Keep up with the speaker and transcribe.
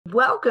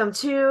Welcome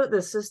to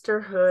the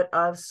Sisterhood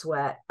of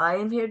Sweat. I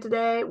am here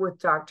today with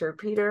Dr.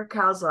 Peter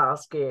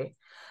Kozlowski.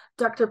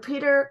 Dr.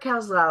 Peter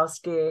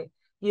Kozlowski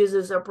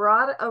uses a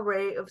broad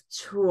array of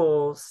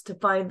tools to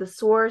find the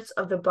source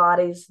of the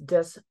body's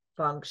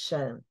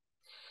dysfunction.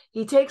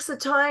 He takes the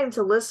time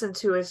to listen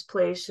to his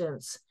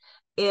patients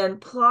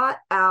and plot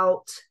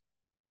out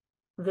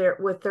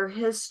their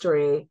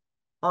history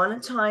on a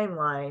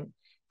timeline,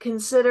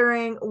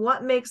 considering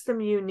what makes them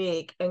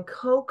unique and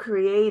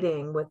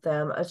co-creating with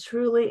them a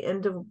truly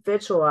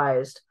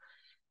individualized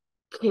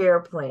care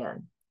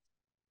plan.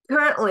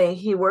 Currently,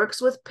 he works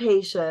with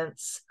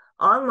patients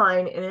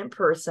online and in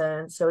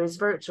person, so he's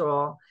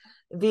virtual,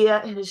 via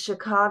his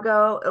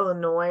Chicago,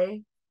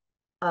 Illinois,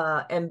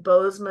 and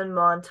Bozeman,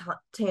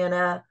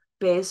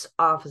 Montana-based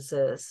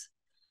offices.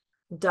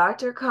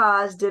 Dr.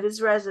 Koz did his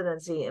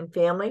residency in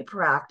family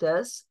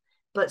practice,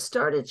 but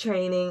started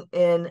training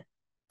in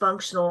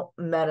functional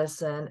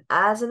medicine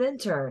as an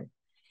intern.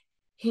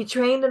 He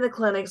trained in the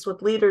clinics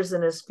with leaders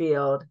in his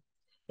field,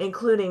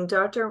 including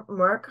Dr.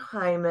 Mark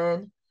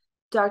Hyman,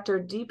 Dr.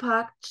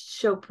 Deepak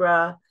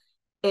Chopra,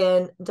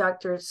 and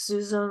Dr.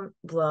 Susan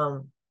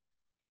Blum.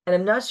 And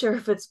I'm not sure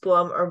if it's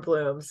Blum or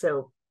Bloom,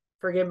 so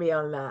forgive me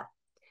on that.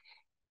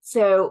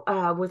 So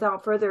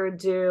without further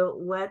ado,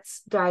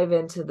 let's dive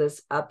into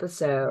this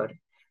episode.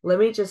 Let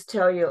me just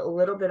tell you a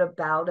little bit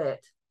about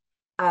it.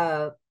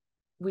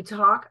 We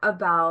talk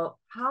about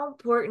how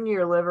important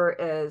your liver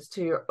is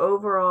to your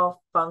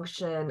overall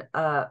function,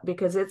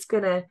 because it's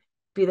going to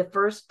be the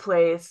first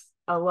place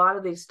a lot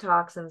of these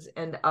toxins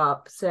end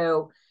up.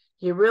 So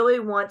you really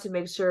want to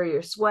make sure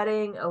you're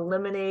sweating,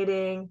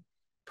 eliminating,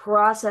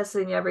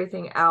 processing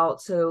everything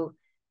out so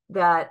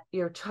that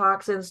your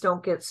toxins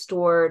don't get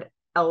stored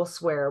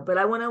elsewhere. But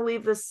I want to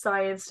leave the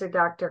science to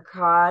Dr.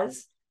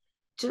 Koz.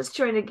 Just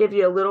trying to give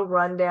you a little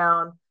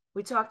rundown.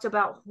 We talked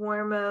about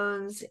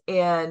hormones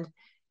and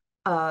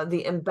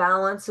the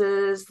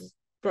imbalances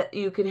that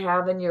you could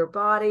have in your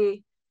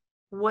body,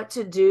 what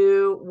to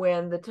do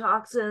when the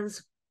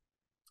toxins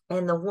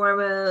and the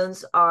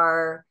hormones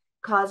are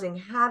causing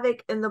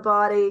havoc in the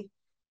body,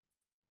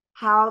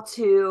 how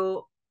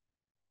to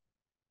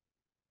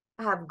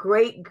have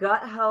great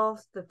gut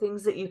health, the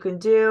things that you can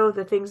do,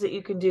 the things that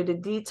you can do to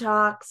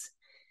detox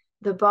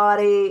the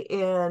body,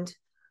 and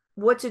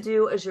what to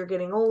do as you're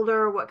getting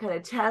older, what kind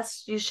of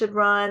tests you should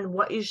run,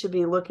 what you should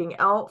be looking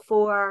out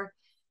for.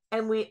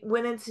 And we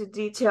went into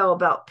detail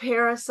about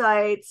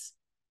parasites,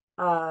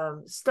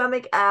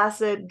 stomach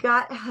acid,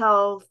 gut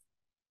health,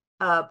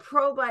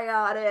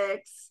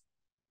 probiotics,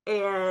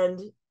 and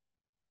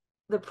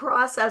the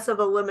process of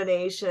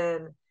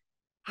elimination,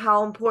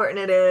 how important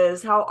it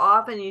is, how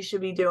often you should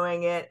be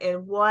doing it,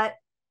 and what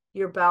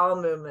your bowel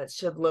movements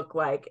should look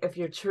like if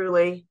you're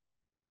truly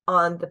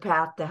on the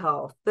path to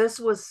health. This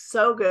was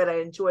so good. I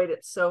enjoyed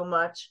it so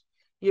much.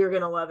 You're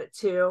going to love it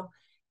too.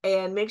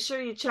 And make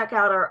sure you check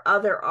out our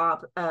other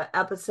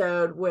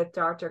episode with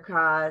Dr.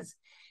 Koz.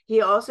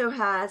 He also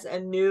has a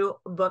new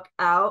book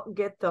out,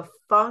 Get the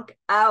Func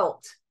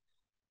Out.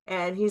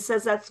 And he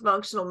says that's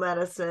functional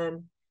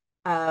medicine.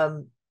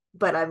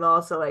 But I'm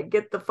also like,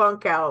 get the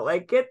funk out,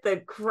 like get the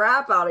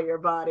crap out of your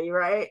body,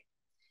 right?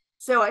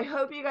 So I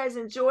hope you guys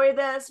enjoy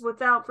this.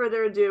 Without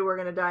further ado, we're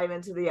going to dive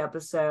into the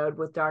episode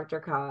with Dr.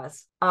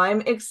 Koz.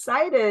 I'm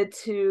excited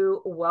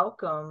to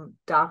welcome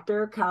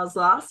Dr.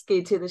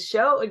 Kozlowski to the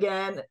show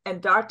again,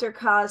 and Dr.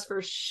 Koz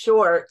for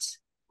short.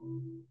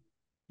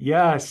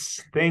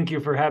 Yes, thank you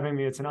for having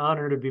me. It's an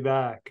honor to be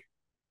back.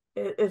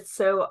 It was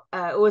so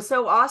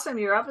awesome.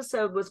 Your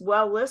episode was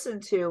well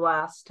listened to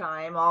last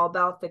time, all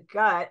about the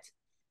gut.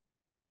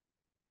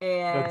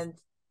 And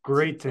that's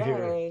great to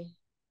hear.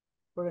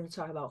 We're going to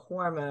talk about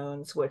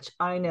hormones, which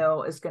I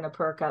know is going to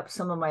perk up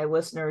some of my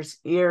listeners'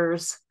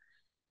 ears,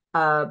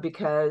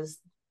 because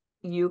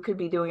you could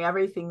be doing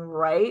everything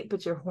right,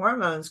 but your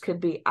hormones could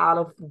be out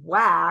of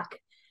whack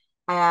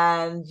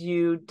and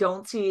you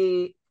don't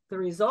see the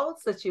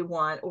results that you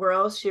want, or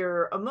else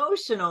you're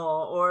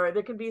emotional, or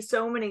there can be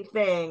so many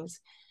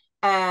things.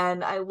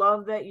 And I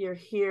love that you're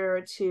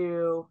here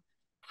to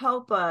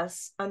help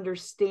us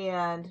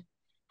understand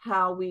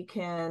how we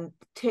can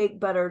take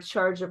better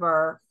charge of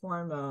our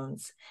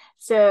hormones.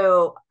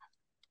 So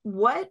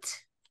what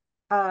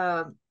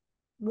do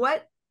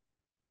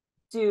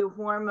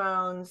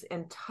hormones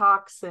and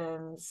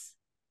toxins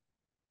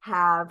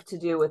have to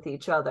do with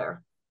each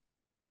other?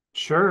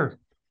 Sure.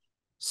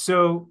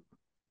 So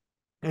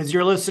as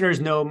your listeners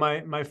know,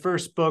 my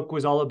first book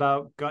was all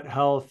about gut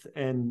health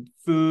and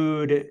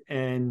food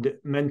and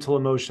mental,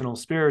 emotional,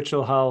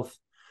 spiritual health.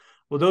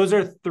 Well, those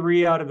are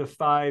 3 out of the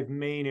 5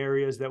 main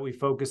areas that we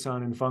focus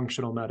on in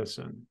functional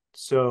medicine.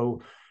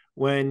 So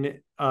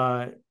when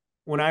I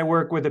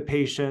work with a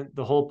patient,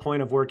 the whole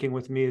point of working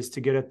with me is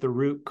to get at the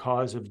root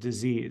cause of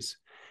disease.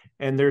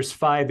 And there's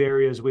 5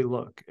 areas we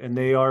look, and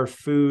they are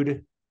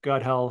food,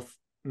 gut health,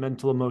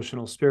 mental,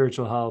 emotional,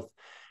 spiritual health.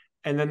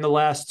 And then the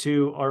last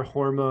 2 are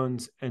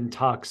hormones and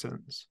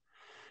toxins.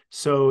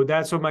 So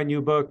that's what my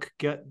new book,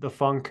 Get the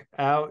Func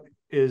Out,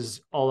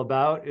 is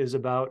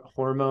about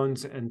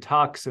hormones and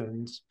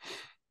toxins.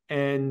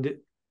 And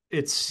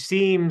it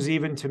seems,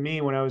 even to me,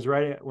 when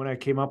I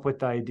came up with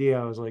the idea,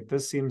 I was like,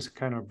 this seems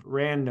kind of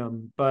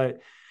random,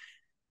 but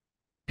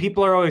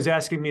people are always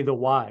asking me the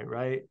why,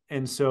 right?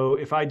 And so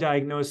if I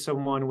diagnose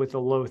someone with a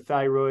low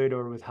thyroid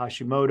or with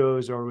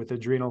Hashimoto's or with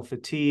adrenal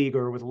fatigue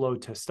or with low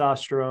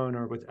testosterone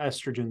or with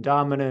estrogen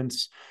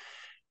dominance,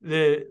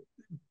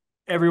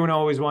 everyone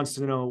always wants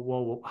to know,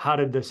 well, how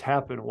did this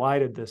happen? Why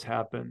did this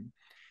happen?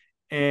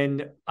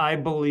 And I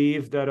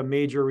believe that a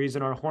major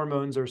reason our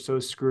hormones are so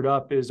screwed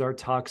up is our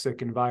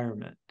toxic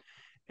environment.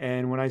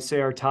 And when I say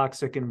our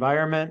toxic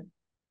environment,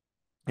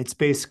 it's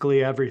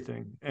basically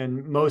everything.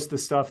 And most of the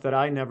stuff that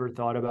I never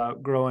thought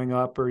about growing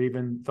up or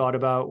even thought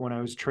about when I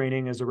was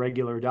training as a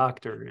regular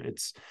doctor.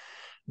 It's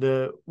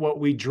what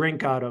we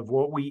drink out of,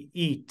 what we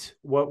eat,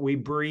 what we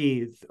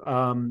breathe,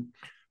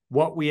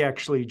 what we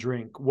actually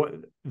drink,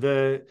 what's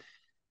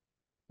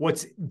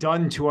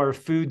done to our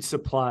food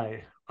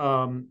supply,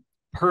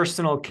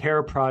 personal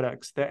care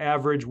products. The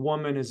average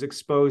woman is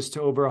exposed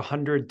to over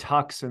 100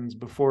 toxins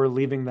before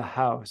leaving the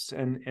house.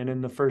 And in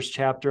the first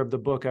chapter of the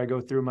book, I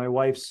go through my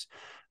wife's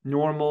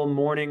normal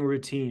morning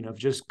routine of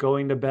just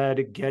going to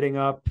bed, getting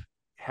up,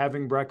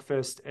 having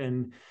breakfast,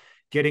 and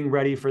getting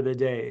ready for the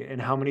day,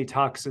 and how many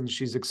toxins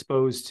she's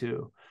exposed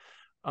to.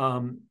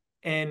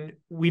 And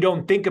we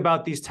don't think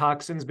about these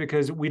toxins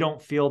because we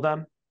don't feel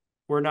them.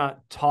 We're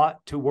not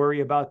taught to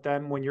worry about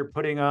them when you're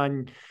putting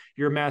on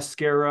your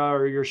mascara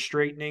or you're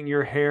straightening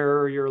your hair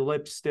or your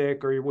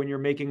lipstick, or when you're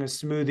making a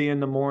smoothie in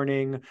the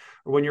morning,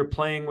 or when you're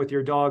playing with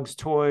your dog's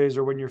toys,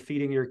 or when you're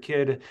feeding your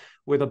kid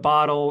with a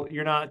bottle.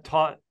 You're not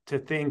taught to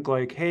think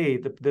like, hey,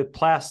 the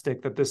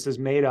plastic that this is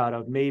made out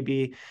of may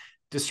be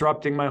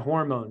disrupting my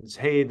hormones.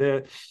 Hey,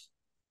 the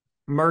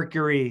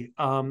mercury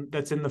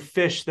that's in the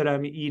fish that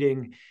I'm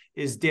eating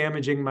is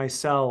damaging my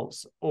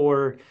cells.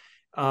 Or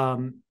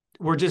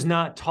we're just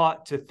not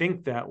taught to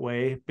think that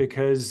way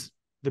because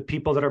the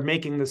people that are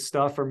making this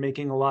stuff are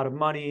making a lot of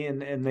money,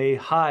 and they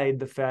hide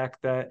the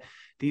fact that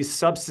these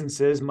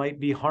substances might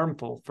be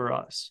harmful for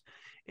us.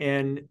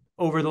 And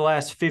over the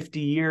last 50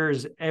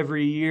 years,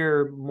 every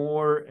year,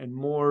 more and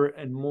more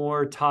and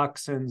more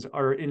toxins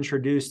are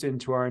introduced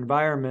into our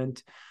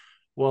environment.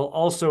 Well,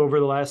 also over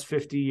the last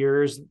 50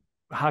 years,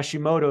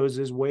 Hashimoto's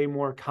is way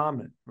more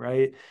common,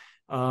 right?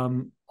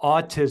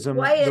 Autism.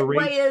 Why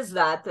is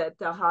that the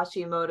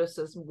Hashimoto's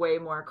is way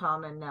more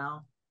common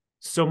now?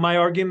 So my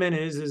argument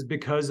is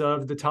because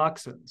of the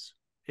toxins,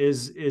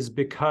 is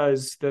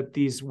because that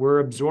we're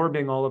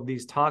absorbing all of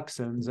these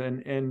toxins.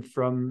 And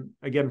from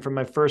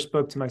my first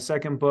book to my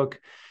second book,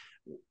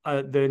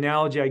 the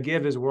analogy I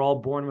give is we're all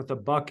born with a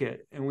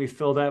bucket, and we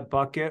fill that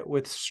bucket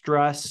with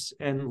stress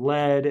and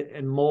lead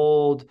and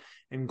mold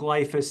and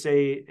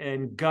glyphosate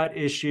and gut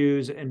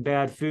issues and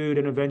bad food.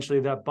 And eventually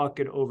that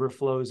bucket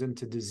overflows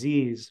into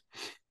disease.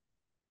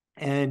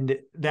 And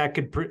that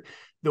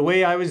the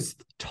way I was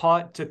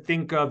taught to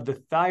think of the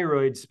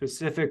thyroid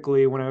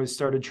specifically when I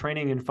started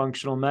training in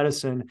functional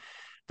medicine,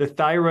 the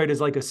thyroid is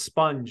like a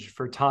sponge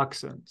for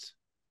toxins.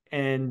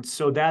 And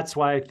so that's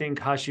why I think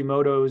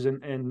Hashimoto's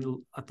and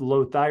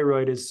low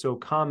thyroid is so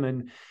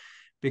common,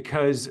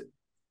 because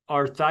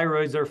our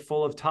thyroids are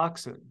full of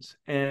toxins.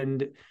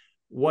 And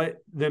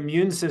what is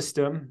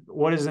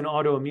an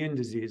autoimmune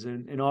disease?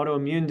 An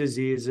autoimmune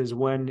disease is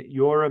when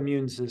your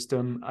immune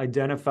system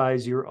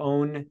identifies your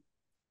own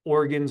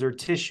organs or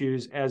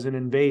tissues as an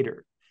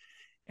invader.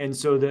 And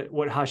so that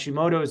what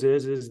Hashimoto's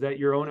is that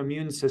your own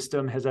immune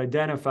system has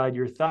identified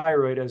your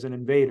thyroid as an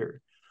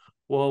invader.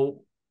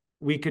 Well,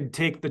 we could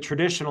take the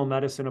traditional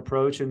medicine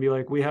approach and be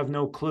like, we have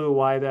no clue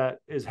why that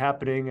is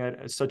happening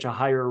at such a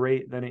higher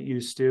rate than it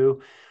used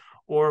to.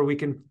 Or we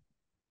can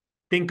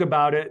think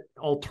about it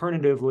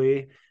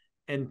alternatively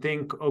and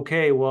think,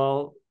 okay,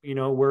 well,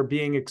 we're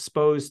being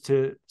exposed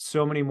to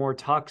so many more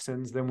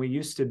toxins than we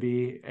used to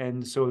be.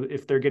 And so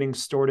if they're getting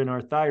stored in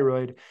our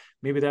thyroid,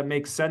 maybe that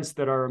makes sense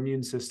that our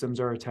immune systems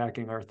are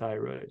attacking our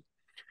thyroid.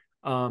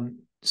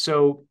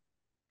 So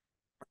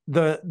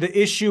the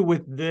issue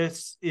with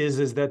this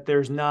is that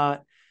there's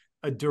not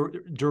a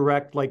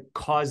direct like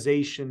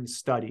causation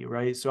study,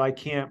 right? So I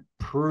can't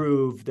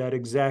prove that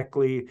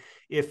exactly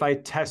if I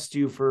test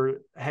you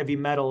for heavy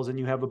metals and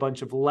you have a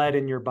bunch of lead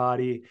in your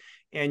body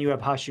and you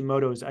have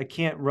Hashimoto's, I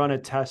can't run a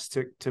test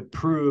to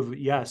prove,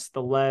 yes,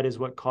 the lead is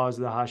what caused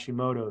the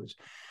Hashimoto's.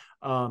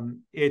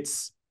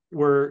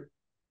 We're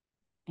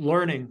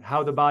learning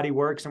how the body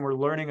works, and we're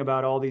learning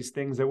about all these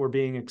things that we're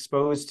being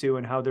exposed to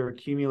and how they're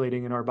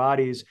accumulating in our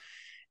bodies.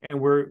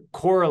 And we're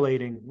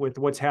correlating with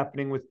what's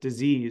happening with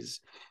disease.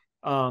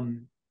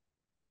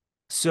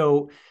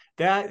 So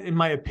that, in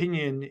my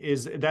opinion,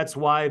 that's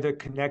why the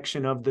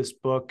connection of this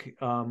book,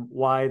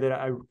 why that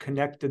I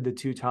connected the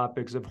two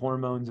topics of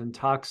hormones and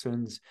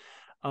toxins,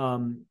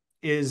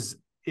 is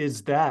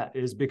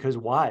because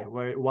why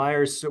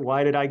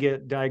did I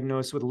get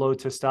diagnosed with low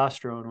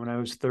testosterone when I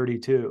was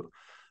 32?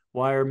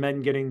 Why are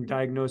men getting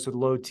diagnosed with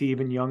low T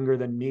even younger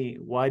than me?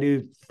 Why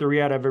do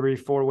 3 out of every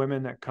 4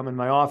 women that come in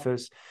my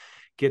office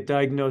get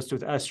diagnosed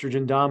with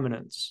estrogen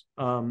dominance.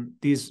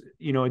 These,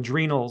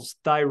 adrenals,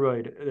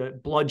 thyroid,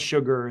 blood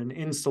sugar, and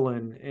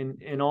insulin,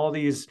 and all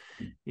these,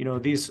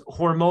 these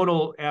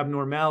hormonal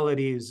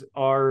abnormalities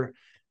are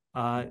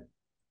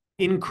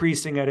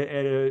increasing at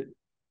a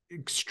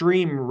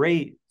extreme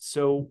rate.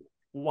 So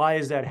why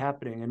is that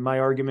happening? And my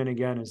argument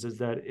again is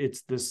that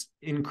it's this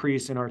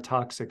increase in our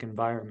toxic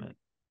environment.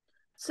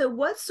 So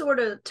what sort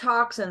of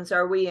toxins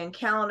are we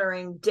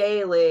encountering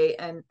daily,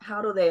 and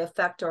how do they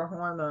affect our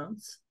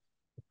hormones?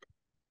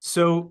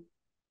 So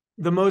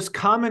the most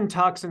common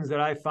toxins that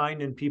I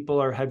find in people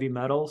are heavy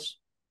metals.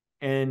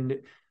 And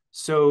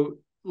so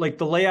like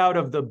the layout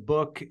of the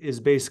book is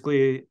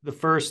basically the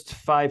first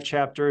 5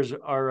 chapters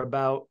are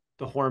about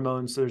the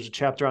hormones. So there's a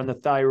chapter on the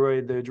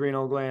thyroid, the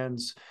adrenal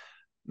glands,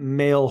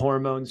 male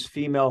hormones,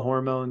 female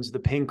hormones, the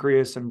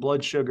pancreas, and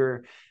blood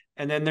sugar.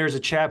 And then there's a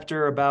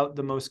chapter about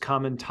the most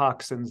common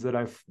toxins that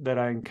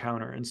I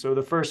encounter. And so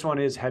the first one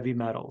is heavy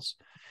metals.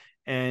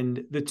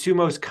 And the 2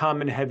 most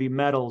common heavy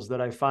metals that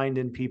I find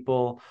in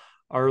people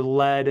are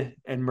lead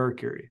and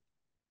mercury.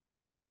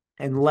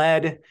 And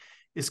lead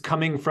is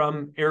coming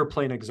from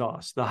airplane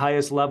exhaust. The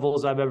highest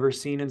levels I've ever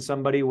seen in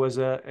somebody was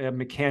a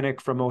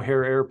mechanic from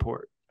O'Hare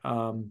Airport.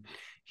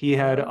 He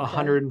had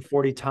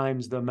 140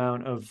 times the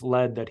amount of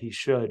lead that he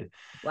should.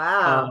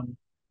 Wow.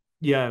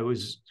 Yeah, it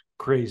was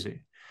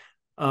crazy.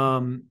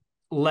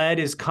 Lead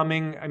is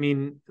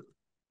coming,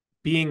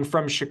 being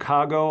from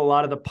Chicago, a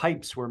lot of the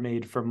pipes were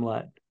made from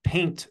lead.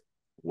 Paint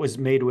was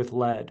made with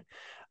lead.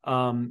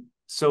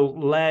 So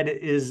lead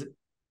is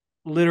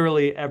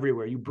literally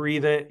everywhere. You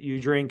breathe it,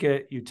 you drink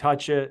it, you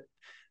touch it.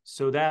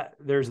 So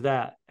there's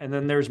that. And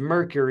then there's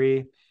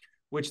mercury,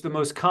 which the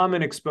most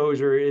common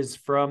exposure is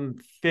from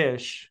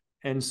fish.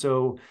 And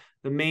so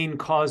the main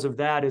cause of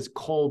that is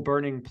coal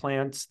burning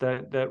plants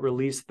that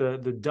release the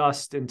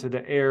dust into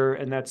the air,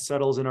 and that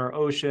settles in our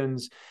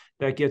oceans.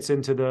 That gets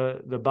into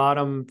the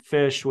bottom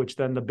fish, which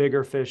then the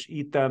bigger fish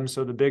eat them.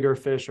 So the bigger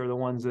fish are the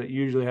ones that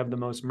usually have the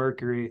most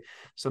mercury,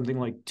 something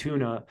like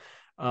tuna.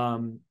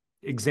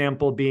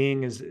 Example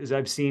being is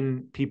I've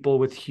seen people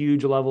with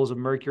huge levels of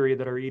mercury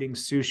that are eating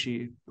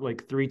sushi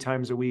like 3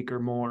 times a week or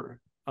more.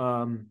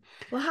 Well,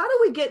 how do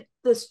we get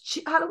this?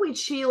 How do we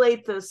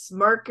chelate this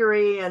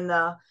mercury and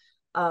the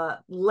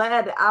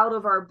lead out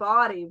of our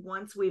body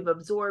once we've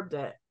absorbed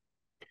it?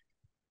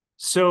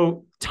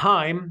 So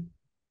time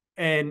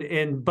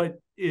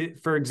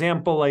for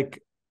example,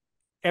 like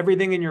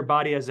everything in your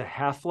body has a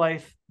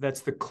half-life.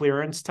 That's the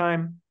clearance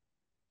time.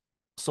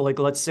 So like,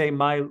 let's say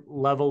my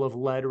level of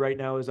lead right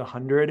now is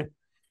 100.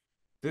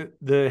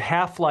 The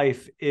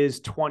half-life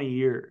is 20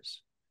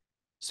 years.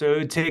 So it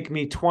would take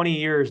me 20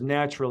 years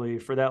naturally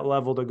for that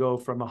level to go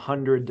from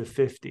 100 to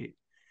 50.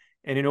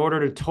 And in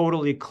order to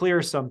totally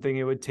clear something,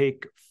 it would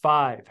take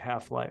 5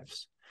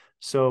 half-lives.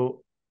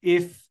 So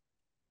if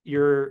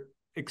you're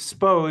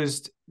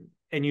exposed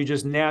and you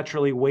just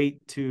naturally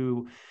wait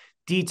to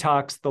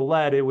detox the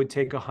lead, it would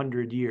take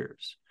 100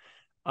 years.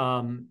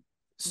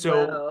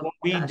 So what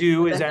we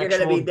do is you're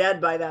going to be dead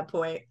by that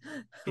point,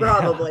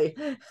 probably.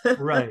 Yeah,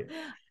 right.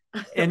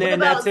 And then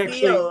what about that's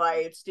actually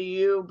zeolites? Do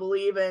you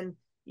believe in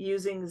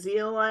using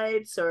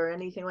zeolites or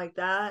anything like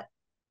that?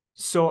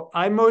 So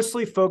I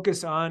mostly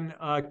focus on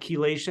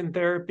chelation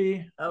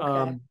therapy,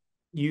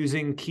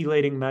 using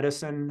chelating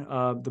medicine,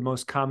 the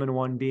most common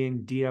one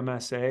being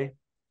DMSA.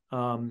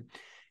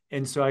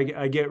 And so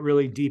I get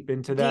really deep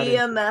into that.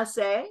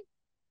 DMSA?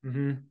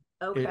 Mm-hmm.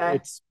 Okay.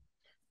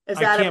 Is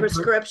that a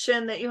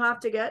prescription that you have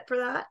to get for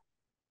that?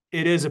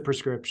 It is a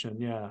prescription,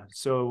 yeah.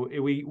 So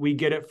we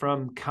get it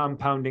from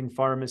compounding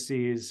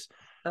pharmacies.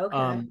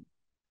 Okay.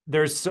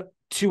 There's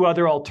 2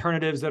 other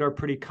alternatives that are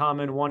pretty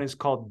common. One is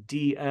called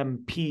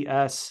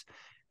DMPS,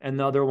 and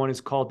the other one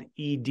is called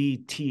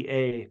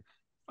EDTA.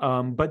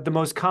 But the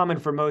most common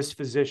for most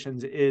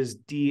physicians is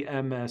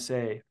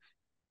DMSA.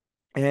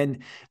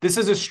 And this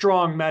is a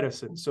strong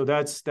medicine. So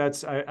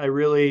I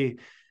really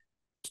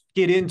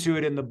get into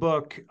it in the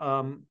book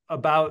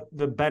about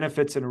the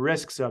benefits and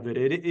risks of it.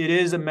 It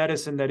is a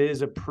medicine that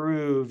is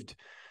approved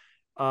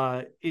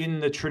in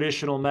the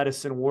traditional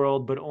medicine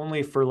world, but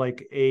only for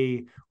like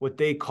what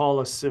they call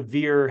a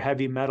severe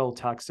heavy metal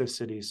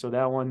toxicity. So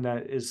that one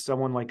that is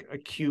someone like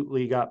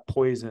acutely got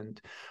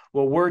poisoned.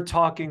 What we're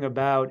talking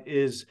about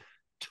is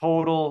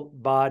total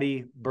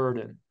body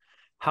burden.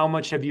 How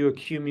much have you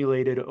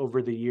accumulated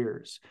over the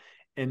years?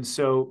 And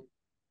so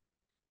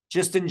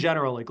just in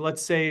general, like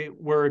let's say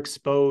we're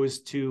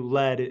exposed to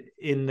lead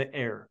in the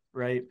air,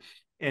 right?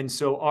 And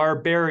so our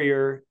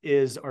barrier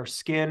is our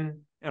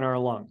skin and our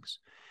lungs.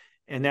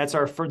 And those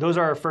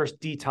are our first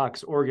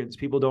detox organs.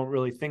 People don't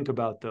really think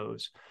about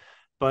those.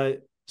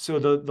 But so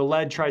the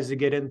lead tries to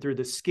get in through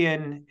the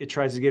skin. It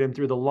tries to get in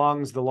through the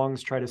lungs. The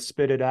lungs try to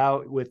spit it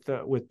out with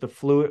the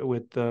fluid,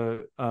 with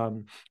the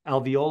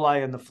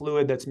alveoli and the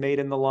fluid that's made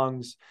in the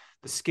lungs.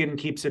 The skin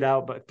keeps it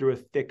out, but through a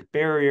thick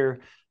barrier.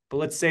 But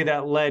let's say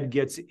that lead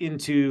gets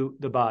into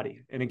the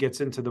body and it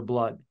gets into the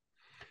blood.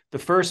 The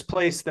first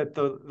place that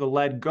the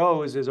lead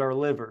goes is our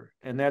liver.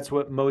 And that's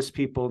what most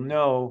people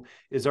know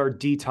is our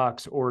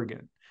detox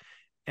organ.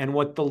 And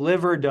what the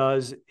liver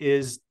does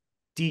is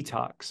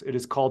detox. It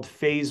is called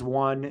phase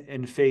 1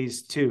 and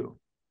phase 2.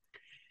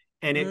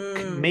 And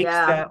it makes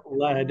Yeah, that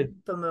lead.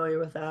 I'm familiar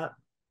with that.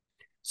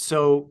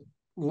 So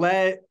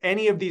lead,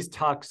 any of these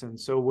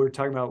toxins, so we're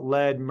talking about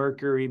lead,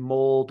 mercury,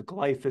 mold,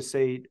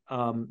 glyphosate,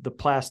 the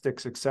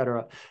plastics,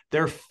 etc.,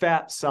 they're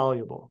fat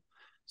soluble.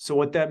 So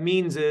what that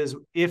means is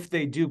if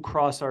they do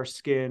cross our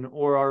skin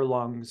or our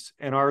lungs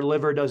and our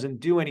liver doesn't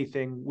do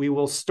anything, we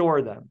will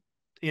store them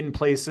in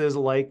places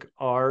like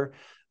our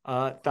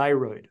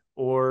thyroid,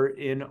 or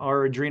in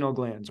our adrenal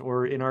glands,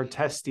 or in our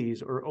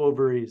testes or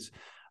ovaries,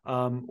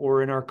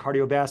 or in our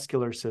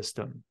cardiovascular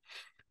system.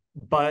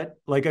 But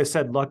like I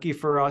said, lucky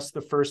for us,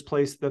 the first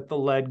place that the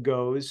lead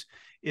goes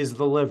is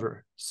the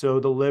liver. So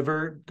the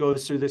liver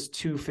goes through this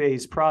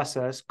 2-phase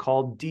process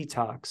called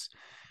detox.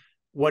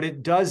 What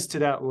it does to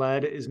that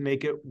lead is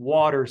make it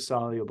water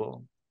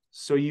soluble.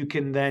 So you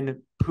can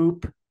then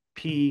poop,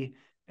 pee,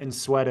 and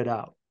sweat it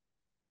out.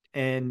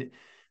 And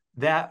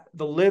that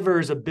the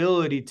liver's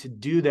ability to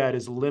do that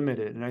is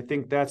limited. And I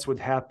think that's what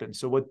happens.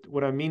 So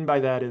what I mean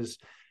by that is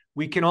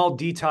we can all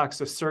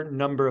detox a certain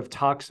number of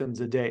toxins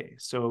a day.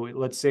 So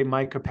let's say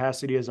my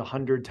capacity is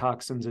 100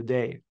 toxins a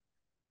day.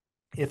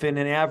 If in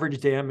an average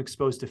day I'm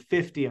exposed to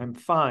 50, I'm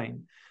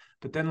fine.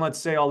 But then let's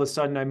say all of a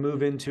sudden I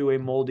move into a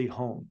moldy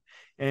home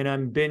and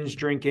I'm binge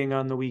drinking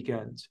on the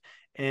weekends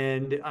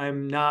and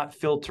I'm not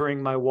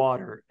filtering my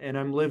water and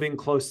I'm living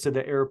close to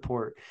the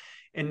airport.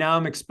 And now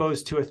I'm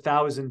exposed to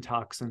 1,000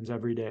 toxins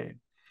every day.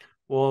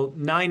 Well,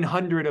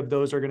 900 of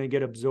those are going to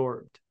get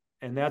absorbed.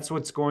 And that's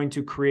what's going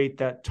to create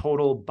that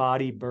total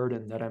body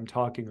burden that I'm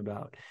talking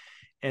about.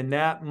 And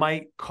that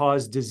might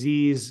cause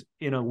disease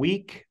in a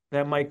week.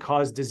 That might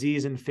cause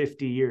disease in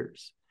 50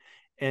 years.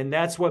 And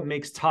that's what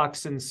makes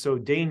toxins so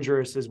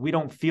dangerous, is we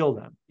don't feel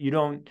them. You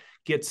don't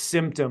get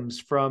symptoms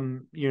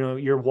from,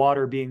 your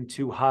water being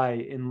too high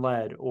in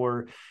lead,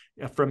 or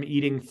from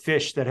eating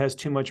fish that has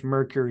too much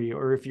mercury,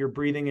 or if you're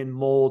breathing in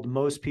mold,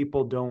 most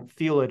people don't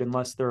feel it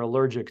unless they're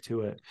allergic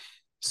to it.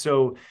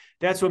 So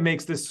that's what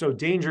makes this so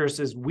dangerous,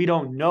 is we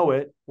don't know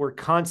it. We're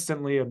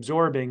constantly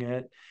absorbing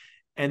it.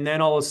 And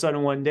then all of a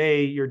sudden one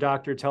day your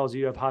doctor tells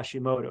you have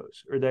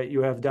Hashimoto's, or that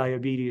you have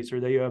diabetes, or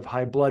that you have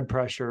high blood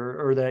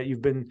pressure, or that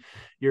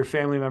your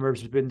family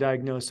members have been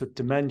diagnosed with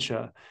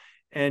dementia.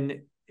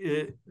 And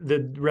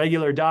the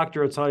regular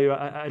doctor will tell you,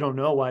 I don't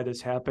know why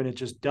this happened. It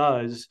just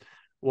does.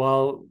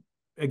 Well,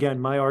 again,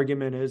 my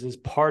argument is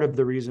part of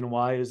the reason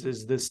why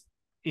is this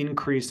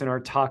increase in our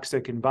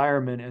toxic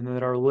environment, and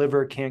that our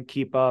liver can't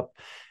keep up.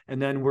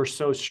 And then we're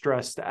so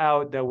stressed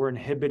out that we're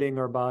inhibiting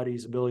our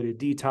body's ability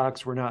to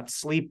detox. We're not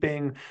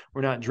sleeping.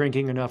 We're not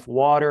drinking enough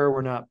water.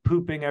 We're not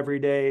pooping every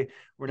day.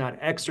 We're not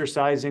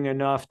exercising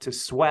enough to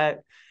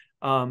sweat.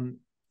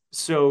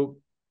 So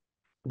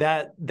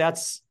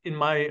that's, in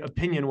my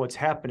opinion, what's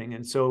happening.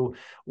 And so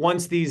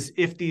once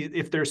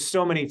if there's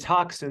so many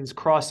toxins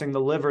crossing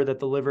the liver that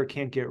the liver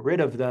can't get rid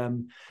of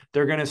them,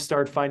 they're going to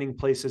start finding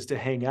places to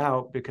hang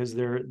out because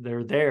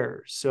they're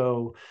there.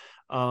 So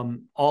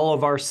all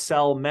of our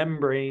cell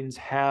membranes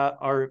have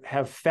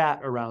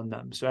fat around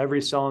them. So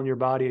every cell in your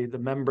body, the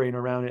membrane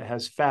around it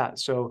has fat.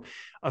 So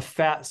a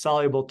fat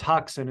soluble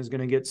toxin is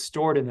going to get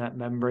stored in that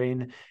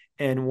membrane.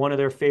 And one of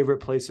their favorite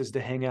places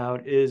to hang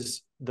out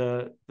is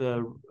the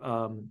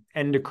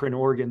endocrine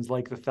organs,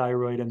 like the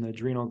thyroid and the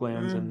adrenal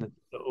glands and the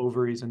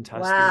ovaries and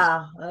testes.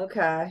 Wow.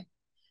 Okay.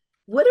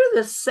 What are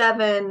the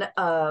 7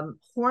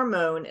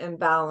 hormone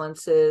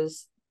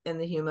imbalances in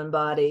the human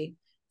body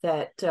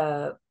that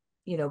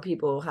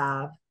people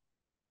have?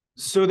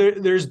 So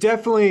there's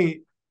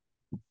definitely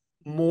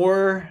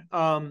more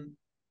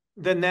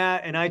than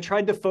that, and I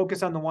tried to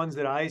focus on the ones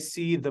that I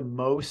see the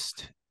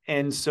most.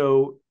 And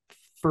so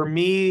for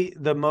me,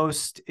 the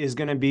most is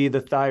going to be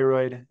the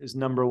thyroid is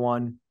number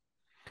 1.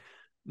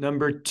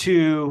 Number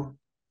 2,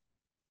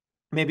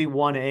 maybe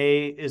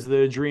 1A, is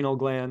the adrenal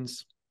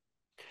glands.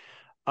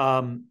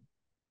 Blood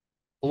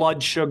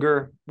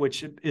sugar,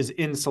 which is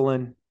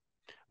insulin,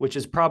 which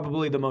is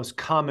probably the most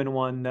common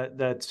one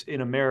that's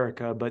in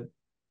America, but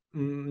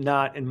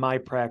not in my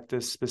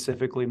practice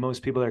specifically.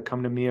 Most people that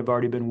come to me have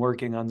already been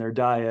working on their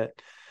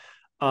diet.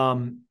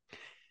 For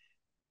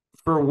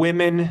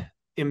women,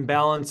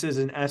 imbalances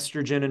in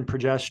estrogen and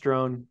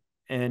progesterone,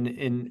 and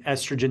in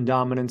estrogen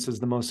dominance is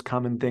the most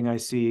common thing I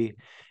see.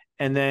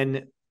 And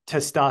then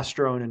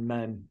testosterone in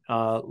men,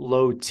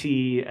 low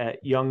T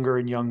at younger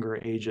and younger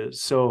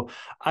ages. So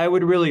I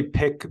would really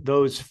pick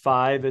those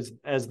 5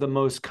 as the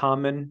most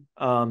common.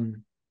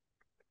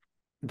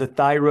 The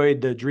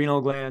thyroid, the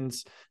adrenal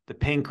glands, the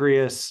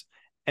pancreas,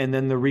 and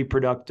then the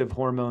reproductive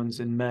hormones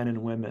in men and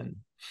women.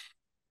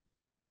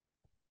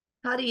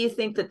 How do you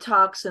think the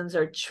toxins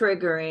are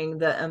triggering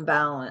the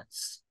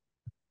imbalance?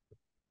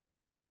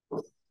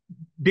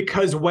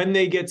 Because when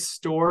they get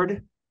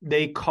stored,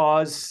 they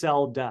cause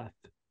cell death.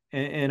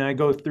 And I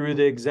go through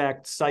the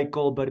exact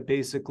cycle, but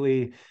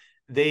basically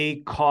they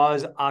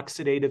cause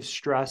oxidative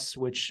stress,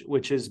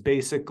 which is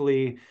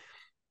basically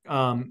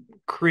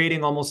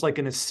creating almost like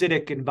an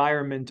acidic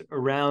environment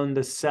around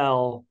the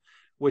cell,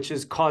 which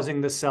is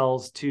causing the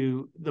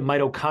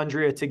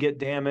mitochondria to get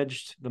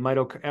damaged.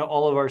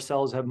 All of our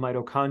cells have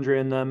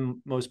mitochondria in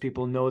them. Most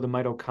people know the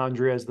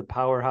mitochondria as the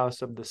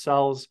powerhouse of the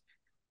cells.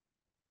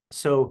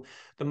 So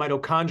the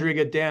mitochondria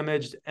get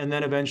damaged, and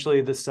then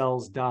eventually the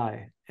cells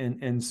die.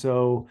 And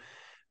so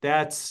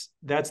that's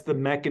the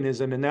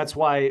mechanism. And that's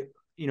why,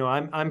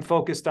 I'm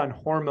focused on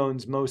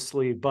hormones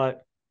mostly,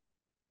 but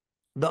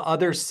the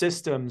other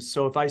systems.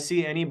 So if I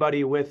see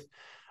anybody with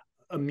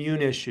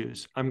immune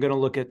issues, I'm going to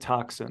look at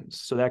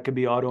toxins. So that could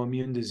be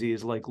autoimmune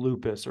disease like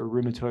lupus or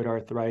rheumatoid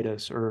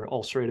arthritis or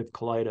ulcerative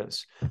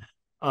colitis.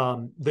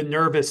 The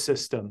nervous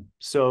system.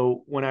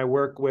 So when I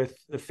work with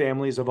the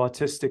families of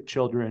autistic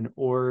children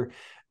or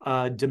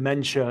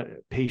dementia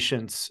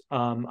patients,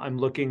 I'm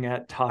looking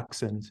at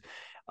toxins.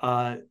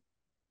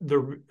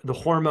 The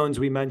hormones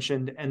we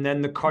mentioned, and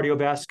then the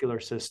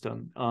cardiovascular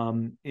system.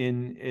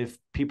 If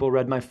people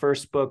read my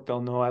first book,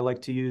 they'll know I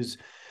like to use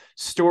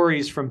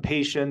stories from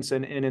patients.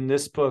 And in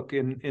this book,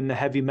 in the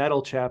heavy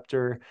metal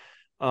chapter,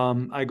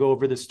 I go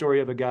over the story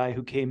of a guy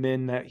who came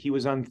in that he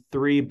was on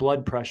 3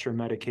 blood pressure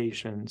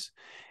medications.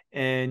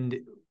 And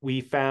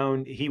we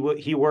found he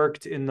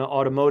worked in the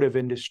automotive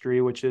industry,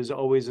 which is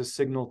always a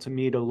signal to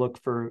me to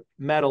look for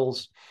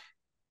metals.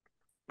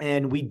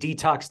 And we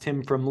detoxed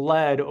him from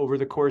lead over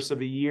the course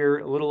of a year,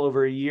 a little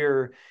over a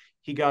year.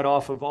 He got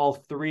off of all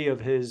 3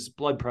 of his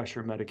blood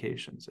pressure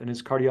medications, and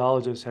his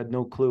cardiologist had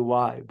no clue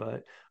why,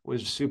 but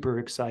was super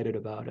excited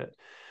about it.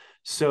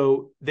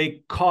 So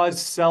they cause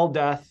cell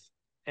death.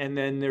 And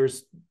then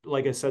there's,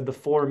 like I said, the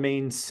 4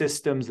 main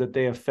systems that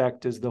they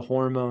affect is the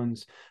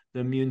hormones, the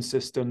immune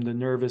system, the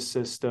nervous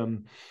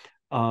system,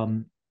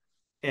 and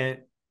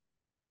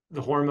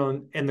the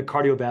hormone and the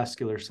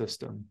cardiovascular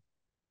system.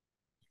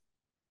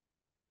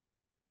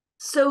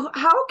 So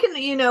how can,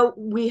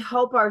 we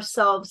help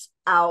ourselves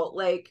out?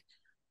 Like,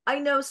 I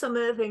know some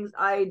of the things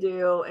I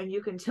do, and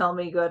you can tell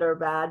me good or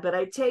bad, but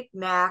I take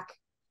NAC.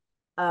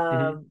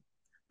 I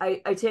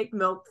take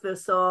milk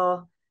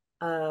thistle,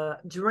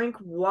 drink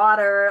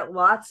water,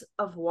 lots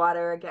of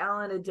water, a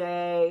gallon a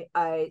day.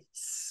 I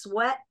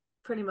sweat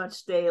pretty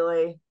much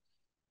daily.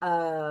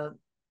 Yoga,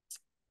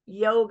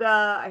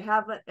 I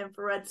have an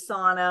infrared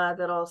sauna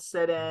that I'll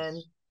sit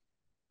in.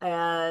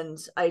 And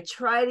I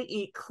try to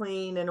eat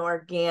clean and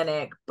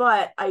organic,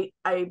 but I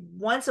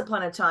once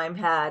upon a time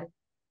had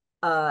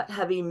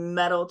heavy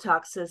metal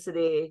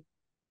toxicity.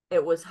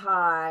 It was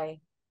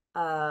high,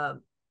 and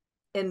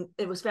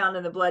it was found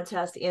in the blood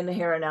test and the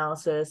hair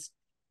analysis.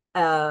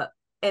 And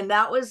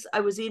I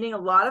was eating a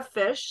lot of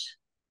fish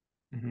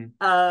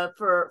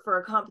for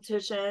a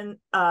competition,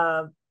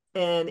 and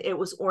it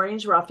was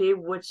orange roughy,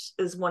 which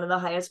is one of the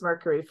highest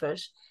mercury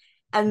fish.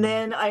 And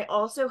then I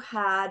also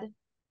had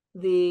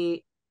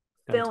the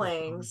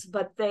fillings,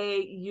 but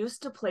they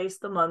used to place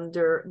them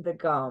under the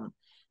gum.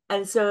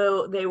 And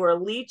so they were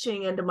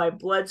leaching into my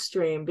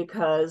bloodstream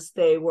because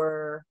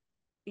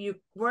you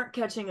weren't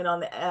catching it on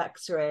the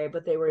x-ray,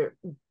 but they were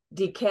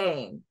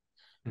decaying.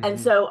 And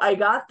so I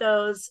got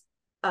those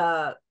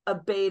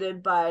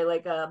abated by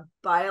like a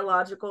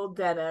biological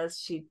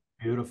dentist. She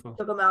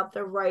took them out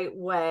the right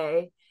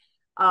way.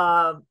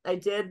 I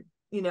did,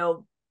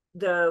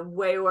 the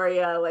way where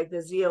you like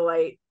the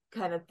zeolite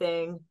kind of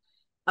thing.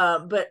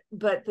 But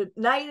the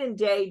night and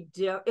day,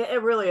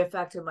 it really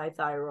affected my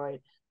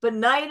thyroid. But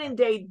night and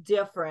day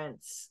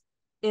difference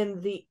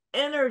in the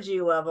energy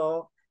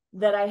level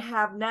that I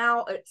have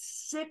now at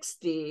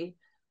 60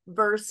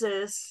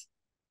 versus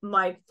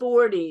my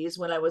 40s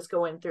when I was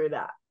going through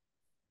that.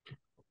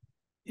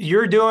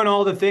 You're doing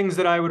all the things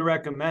that I would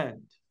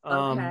recommend.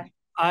 Okay.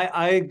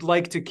 I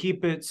like to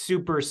keep it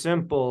super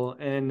simple.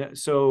 And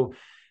so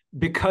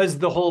because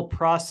the whole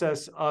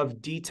process of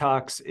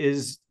detox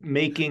is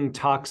making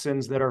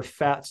toxins that are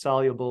fat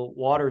soluble,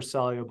 water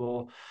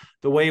soluble,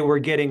 the way we're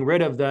getting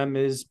rid of them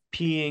is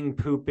peeing,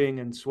 pooping,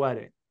 and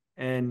sweating.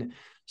 And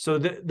so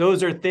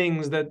those are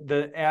things that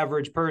the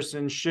average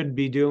person should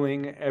be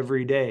doing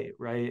every day,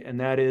 right? And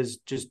that is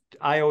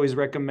I always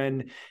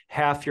recommend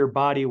half your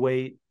body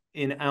weight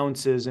in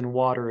ounces in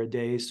water a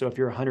day. So if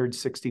you're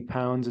 160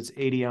 pounds, it's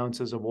 80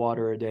 ounces of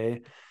water a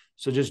day.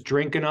 So just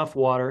drink enough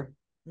water.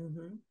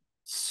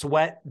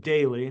 Sweat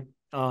daily,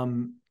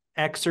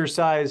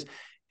 exercise,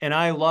 and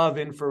I love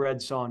infrared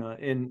sauna.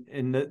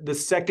 And the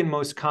second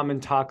most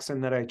common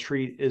toxin that I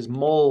treat is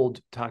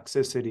mold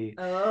toxicity.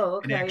 Oh,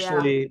 okay. And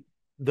actually,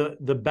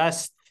 the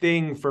best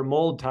thing for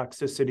mold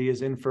toxicity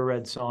is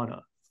infrared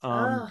sauna.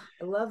 I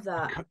love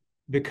that.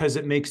 Because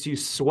it makes you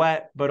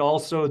sweat, but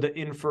also the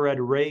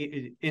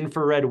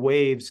infrared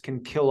waves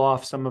can kill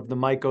off some of the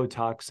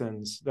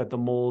mycotoxins that the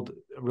mold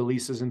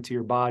releases into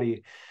your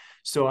body.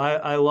 So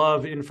I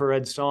love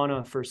infrared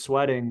sauna for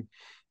sweating.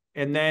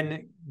 And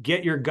then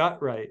get your gut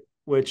right,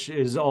 which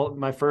is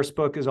my first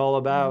book is all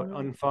about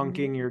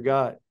unfunking your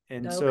gut.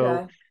 And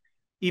so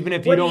even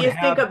if you don't have...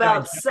 What do you think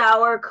about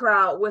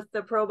sauerkraut with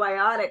the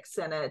probiotics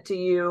in it? Do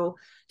you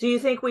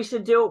think we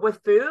should do it with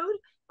food,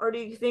 or do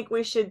you think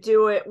we should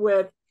do it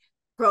with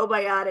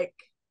probiotic?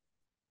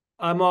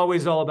 I'm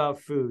always all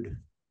about food.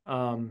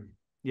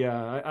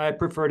 Yeah, I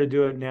prefer to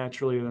do it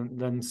naturally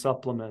than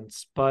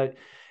supplements. But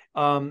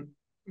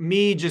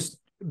me just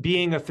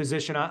being a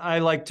physician, I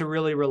like to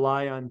really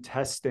rely on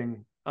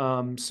testing.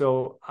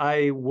 So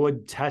I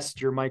would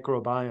test your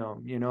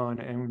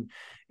microbiome,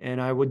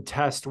 and I would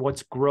test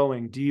what's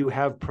growing. Do you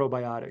have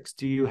probiotics?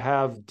 Do you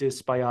have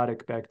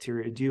dysbiotic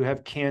bacteria? Do you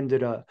have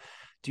candida?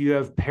 Do you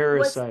have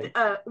parasite?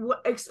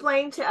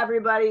 Explain to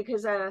everybody,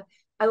 because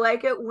I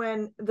like it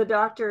when the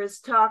doctor is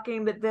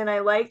talking, but then I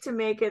like to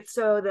make it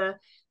so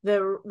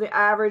the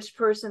average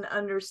person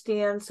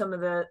understands some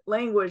of the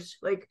language,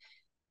 like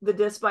the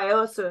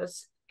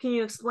dysbiosis. Can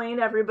you explain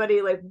to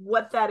everybody like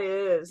what that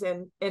is,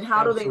 and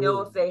how do they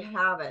know if Absolutely. they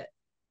have it?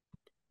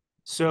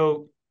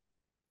 So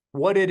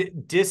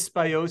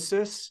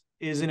dysbiosis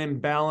is an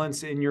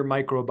imbalance in your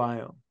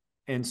microbiome.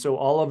 And so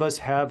all of us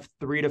have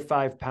 3 to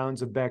 5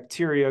 pounds of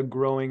bacteria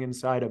growing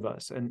inside of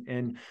us.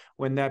 And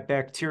when that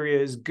bacteria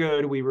is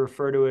good, we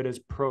refer to it as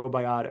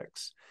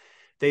probiotics.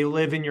 They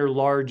live in your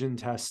large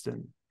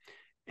intestine.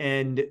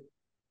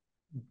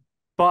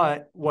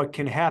 But what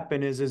can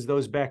happen is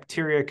those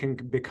bacteria can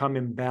become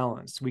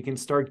imbalanced. We can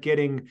start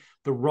getting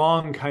the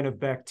wrong kind of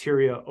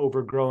bacteria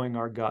overgrowing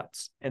our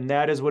guts. And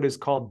that is what is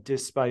called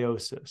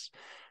dysbiosis.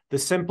 The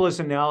simplest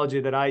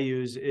analogy that I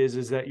use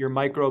is that your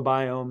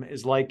microbiome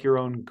is like your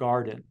own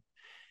garden.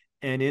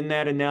 And in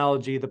that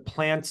analogy, the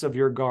plants of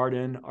your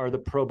garden are the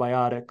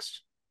probiotics.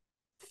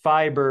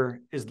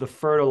 Fiber is the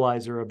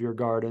fertilizer of your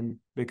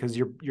garden, because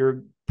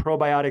your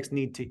probiotics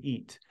need to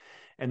eat.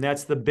 And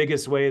that's the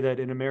biggest way that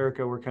in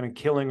America we're kind of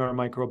killing our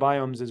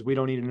microbiomes, is we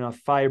don't eat enough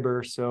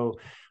fiber. So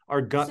our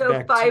gut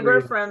Fiber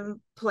bacteria,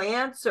 from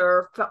plants,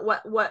 or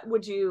what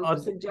would you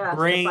suggest? The fiber.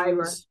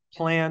 grains,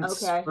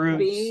 plants, Okay. fruits,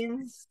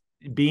 Beans.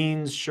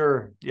 beans,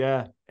 sure.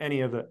 Yeah,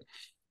 any of it.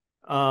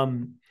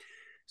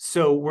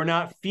 So we're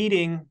not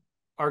feeding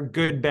our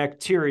good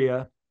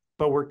bacteria,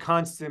 but we're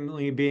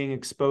constantly being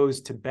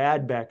exposed to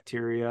bad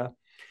bacteria.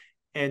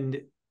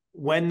 And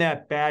when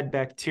that bad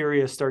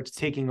bacteria starts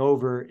taking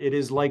over, it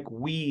is like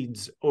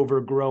weeds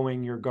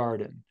overgrowing your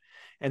garden.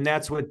 And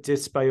that's what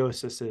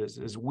dysbiosis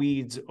is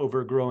weeds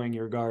overgrowing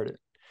your garden.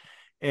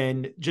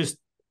 And just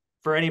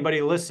for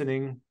anybody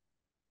listening,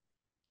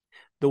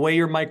 the way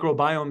your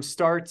microbiome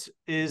starts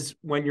is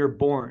when you're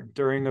born,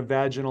 during a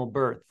vaginal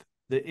birth.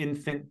 The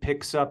infant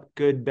picks up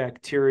good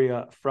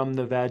bacteria from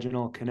the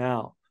vaginal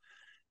canal.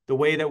 The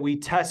way that we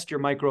test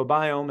your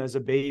microbiome as a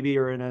baby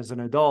or as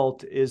an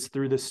adult is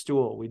through the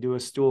stool. We do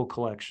a stool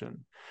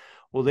collection.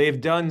 Well,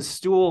 they've done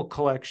stool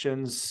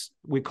collections,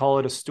 we call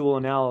it a stool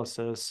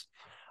analysis,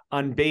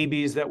 on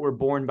babies that were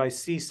born by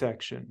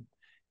C-section.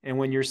 And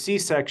when you're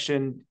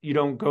C-section, you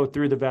don't go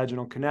through the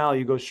vaginal canal,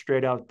 you go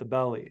straight out the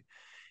belly.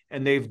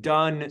 And they've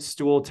done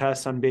stool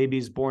tests on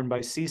babies born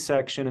by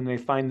C-section, and they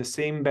find the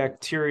same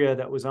bacteria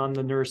that was on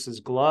the nurse's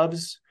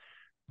gloves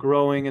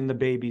growing in the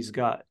baby's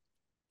gut.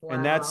 Wow.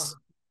 And that's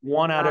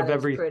one out of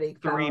every 3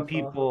 powerful.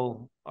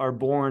 people are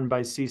born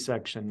by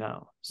C-section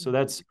now. So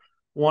that's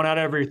 1 out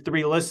of every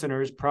 3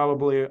 listeners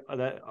probably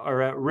that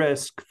are at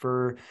risk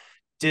for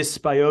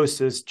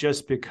dysbiosis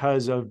just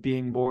because of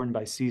being born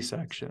by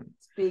C-section.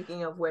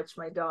 Speaking of which,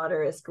 my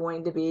daughter is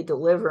going to be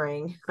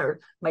delivering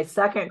my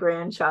second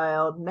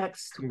grandchild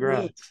next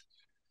week.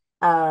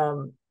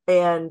 And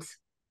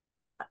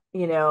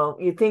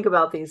you think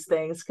about these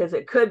things because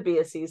it could be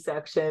a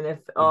C-section if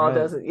all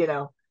doesn't,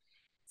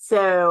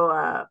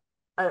 So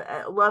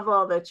I love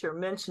all that you're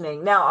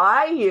mentioning. Now,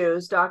 I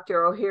use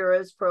Dr.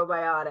 Ohhira's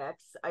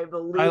probiotics. I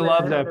believe I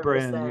love 100%, that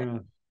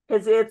brand,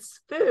 because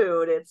it's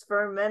food. It's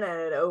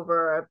fermented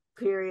over a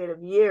period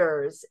of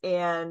years,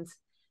 and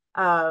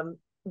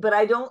but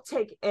I don't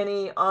take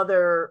any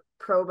other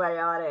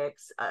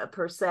probiotics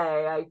per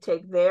se. I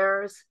take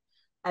theirs,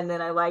 and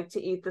then I like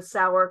to eat the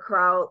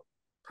sauerkraut.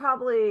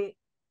 Probably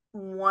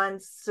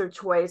once or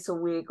twice a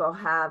week, I'll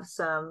have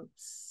some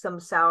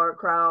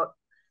sauerkraut.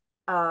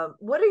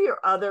 What are your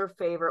other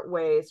favorite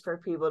ways for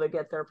people to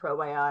get their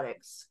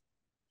probiotics?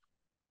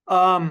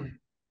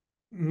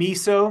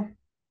 Miso.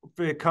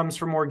 It comes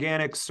from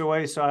organic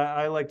soy, so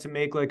I like to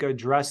make like a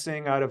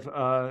dressing out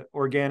of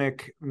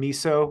organic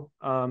miso.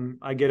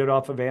 I get it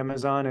off of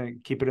Amazon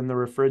and keep it in the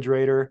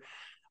refrigerator.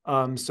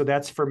 So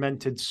that's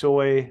fermented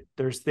soy.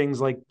 There's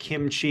things like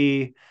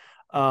kimchi.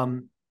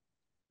 Then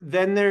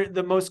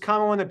the most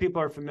common one that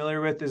people are familiar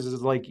with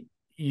is like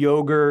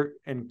yogurt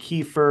and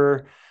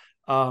kefir,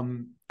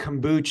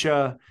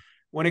 kombucha.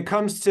 When it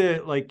comes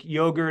to like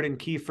yogurt and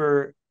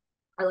kefir,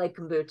 I like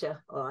kombucha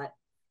a lot.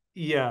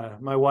 Yeah,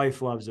 my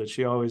wife loves it.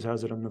 She always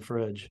has it in the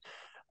fridge.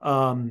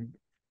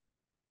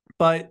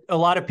 But a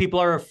lot of people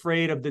are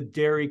afraid of the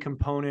dairy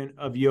component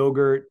of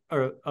yogurt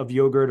or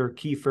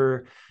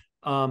kefir.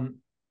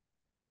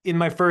 In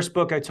my first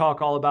book, I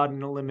talk all about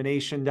an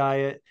elimination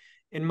diet.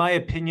 In my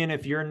opinion,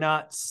 if you're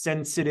not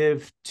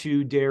sensitive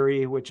to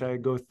dairy, which I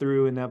go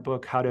through in that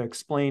book, how to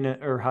explain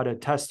it or how to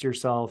test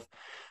yourself.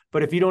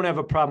 But if you don't have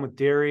a problem with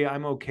dairy,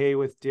 I'm okay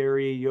with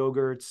dairy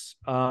yogurts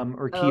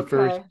or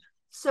kefirs. Okay.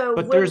 So,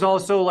 but there's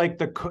also like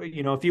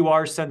if you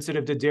are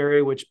sensitive to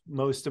dairy, which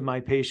most of my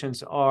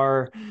patients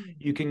are,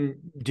 you can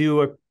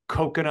do a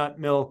coconut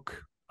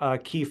milk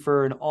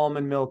kefir and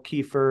almond milk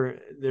kefir.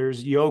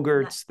 There's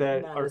yogurts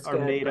that are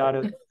made out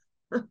of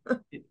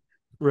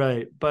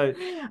right, but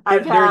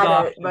I've there's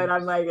had it, but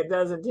options. I'm like, it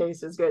doesn't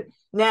taste as good.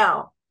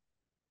 Now,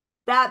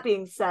 that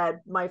being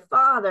said, my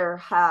father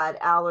had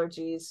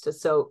allergies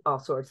to all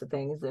sorts of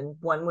things, and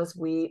one was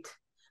wheat,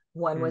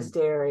 one was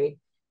dairy,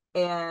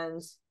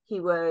 and he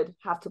would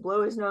have to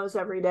blow his nose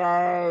every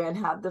day and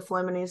have the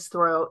phlegm in his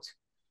throat.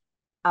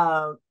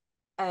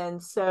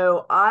 And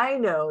so I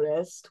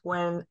noticed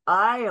when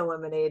I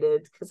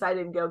eliminated, because I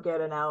didn't go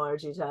get an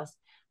allergy test,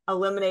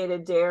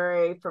 eliminated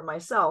dairy for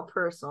myself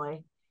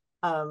personally.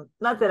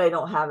 Not that I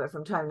don't have it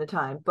from time to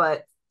time,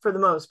 but for the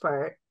most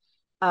part,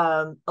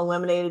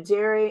 eliminated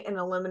dairy and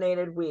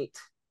eliminated wheat.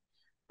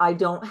 I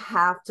don't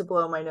have to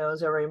blow my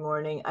nose every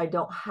morning. I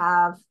don't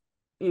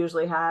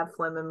usually have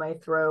phlegm in my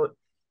throat.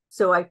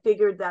 So I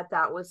figured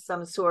that was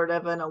some sort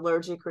of an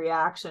allergic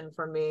reaction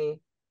for me.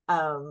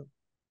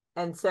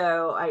 And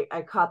so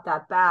I caught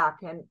that back.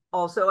 And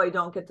also I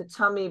don't get the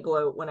tummy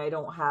bloat when I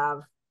don't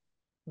have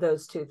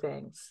those two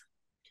things.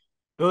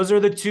 Those are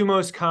the two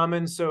most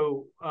common.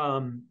 So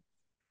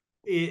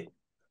it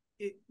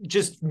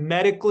just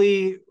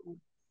medically,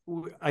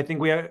 I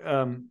think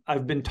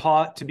I've been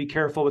taught to be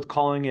careful with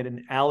calling it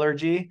an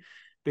allergy,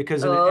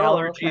 because an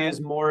allergy is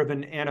more of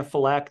an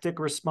anaphylactic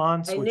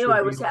response. I knew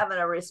I was having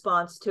a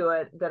response to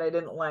it that I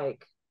didn't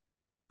like.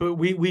 But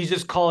we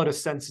just call it a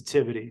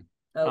sensitivity,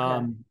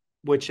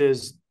 which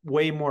is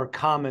way more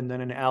common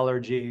than an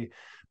allergy.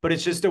 But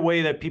it's just a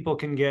way that people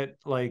can get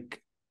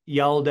like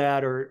yelled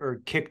at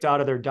or kicked out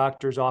of their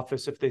doctor's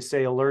office if they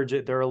say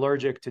they're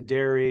allergic to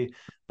dairy,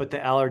 but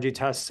the allergy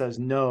test says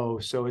no.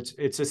 So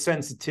it's a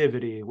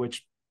sensitivity,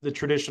 which the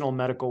traditional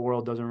medical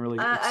world doesn't really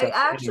accept.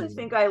 I actually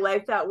think I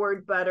like that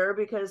word better,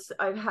 because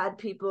I've had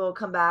people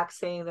come back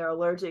saying they're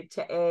allergic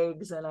to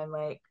eggs, and I'm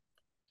like,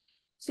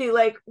 see,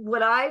 like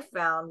what I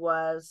found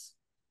was,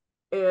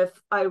 if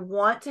I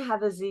want to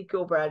have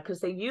Ezekiel bread,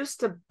 because they used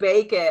to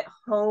bake it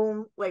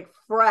home, like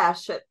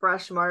fresh at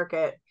Fresh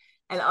Market,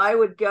 and I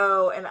would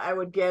go and I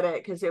would get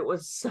it because it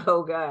was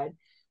so good,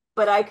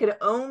 but I could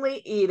only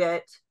eat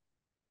it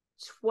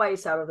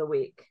twice out of the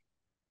week.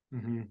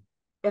 Mm-hmm.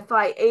 If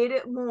I ate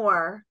it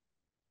more,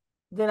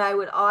 then I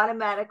would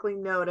automatically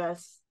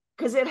notice,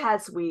 because it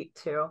has wheat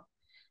too,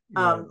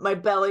 my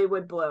belly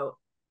would bloat.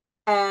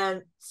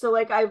 And so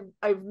like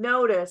I've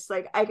noticed,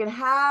 like I can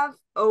have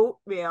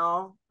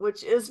oatmeal,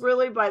 which is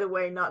really, by the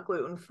way, not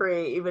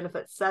gluten-free, even if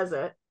it says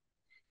it,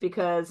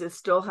 because it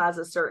still has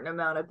a certain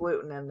amount of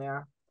gluten in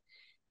there.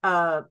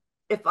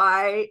 If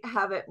I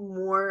have it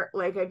more,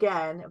 like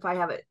again, if I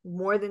have it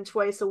more than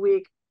twice a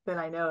week, then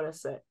I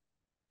notice it.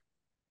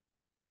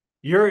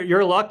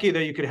 You're lucky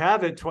that you could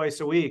have it twice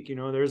a week. You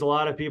know, there's a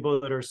lot of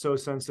people that are so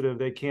sensitive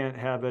they can't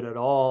have it at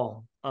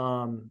all.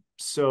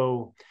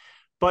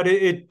 But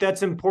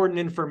that's important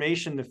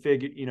information to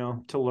figure,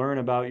 to learn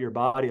about your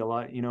body a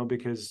lot,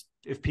 because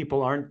if people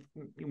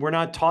we're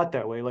not taught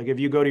that way. Like if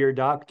you go to your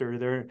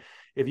doctor,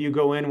 if you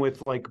go in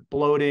with like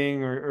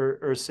bloating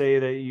or say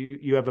that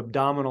you have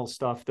abdominal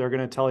stuff, they're going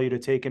to tell you to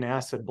take an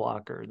acid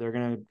blocker. They're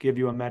going to give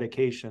you a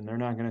medication. They're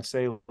not going to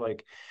say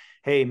like,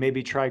 hey,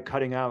 maybe try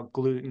cutting out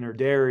gluten or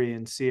dairy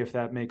and see if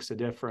that makes a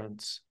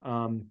difference.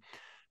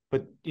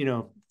 But,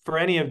 for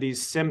any of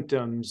these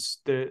symptoms,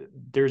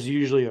 there's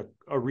usually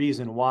a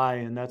reason why,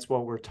 and that's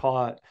what we're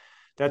taught.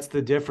 That's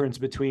the difference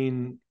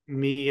between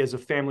me as a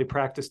family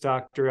practice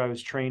doctor. I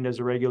was trained as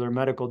a regular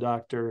medical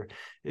doctor.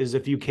 Is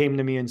if you came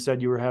to me and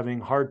said you were having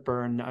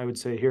heartburn, I would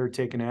say, here,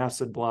 take an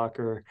acid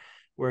blocker.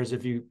 Whereas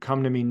if you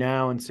come to me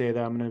now and say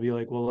that, I'm going to be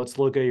like, well, let's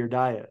look at your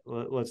diet.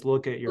 Let's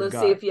look at your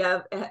gut. See if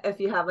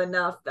you have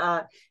enough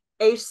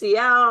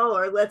HCl,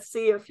 or let's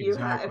see if you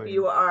if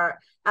you are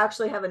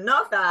actually have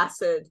enough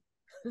acid.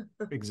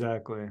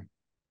 Exactly.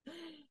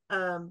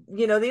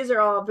 These are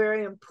all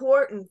very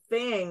important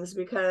things,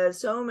 because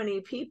so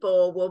many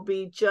people will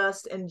be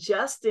just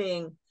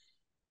ingesting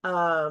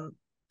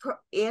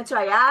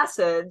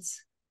antacids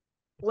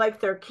like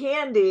they're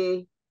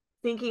candy,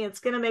 thinking it's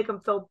going to make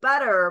them feel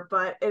better.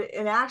 But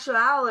in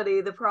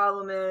actuality, the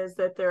problem is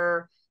that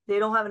they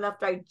don't have enough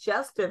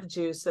digestive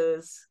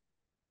juices.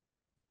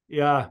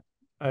 Yeah.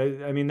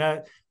 I mean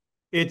that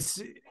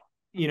it's,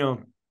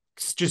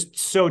 it's just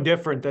so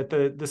different that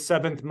the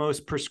seventh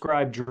most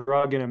prescribed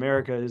drug in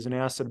America is an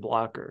acid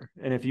blocker.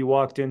 And if you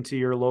walked into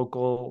your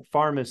local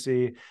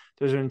pharmacy,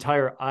 there's an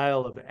entire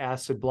aisle of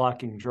acid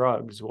blocking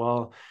drugs.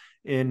 Well,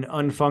 in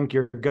Unfunc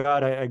Your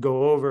Gut, I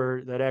go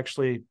over that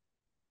actually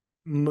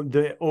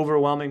the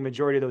overwhelming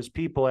majority of those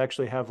people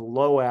actually have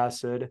low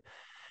acid,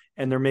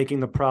 and they're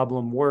making the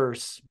problem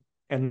worse.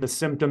 And the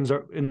symptoms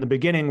in the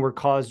beginning were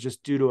caused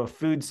just due to a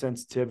food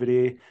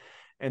sensitivity.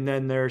 And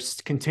then they're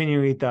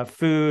continuing to eat that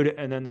food,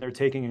 and then they're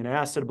taking an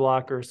acid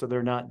blocker, so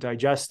they're not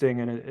digesting,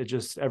 and it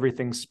just,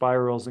 everything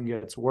spirals and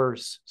gets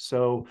worse.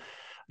 So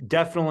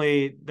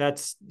definitely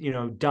that's,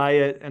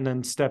 diet. And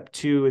then step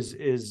 2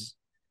 is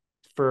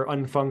for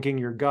unfunking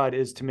your gut,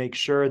 is to make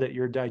sure that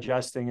you're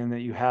digesting and that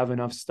you have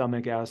enough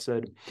stomach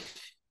acid.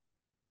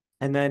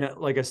 And then,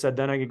 like I said,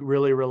 then I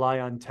really rely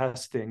on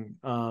testing.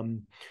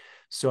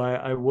 So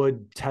I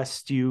would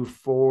test you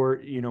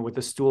for, with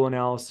the stool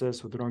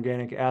analysis, with an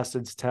organic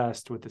acids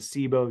test, with the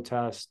SIBO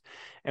test,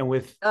 and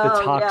with the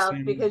Oh, yeah,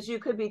 toxin. because you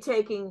could be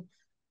taking,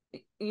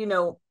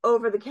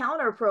 over the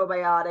counter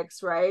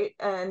probiotics, right?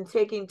 And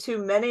taking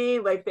too many,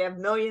 like they have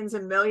millions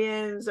and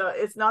millions.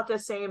 It's not the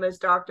same as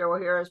Dr.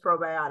 O'Hara's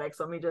probiotics.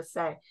 Let me just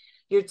say,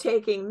 you're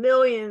taking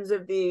millions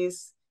of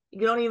these.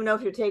 You don't even know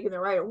if you're taking the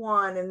right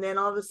one. And then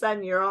all of a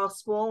sudden you're all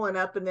swollen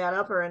up in that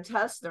upper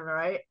intestine,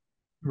 right?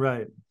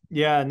 Right.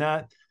 Yeah. And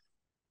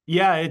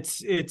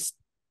it's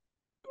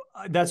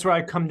that's where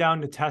I come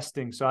down to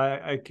testing. So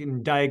I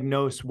can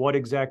diagnose what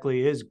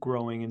exactly is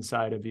growing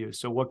inside of you.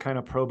 So what kind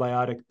of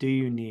probiotic do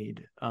you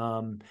need?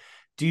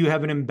 Do you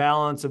have an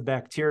imbalance of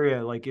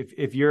bacteria? Like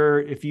if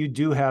you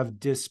do have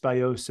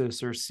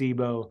dysbiosis or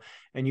SIBO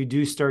and you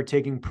do start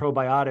taking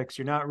probiotics,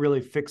 you're not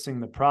really fixing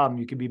the problem.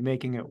 You could be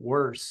making it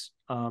worse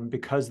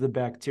because the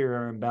bacteria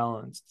are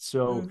imbalanced.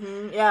 So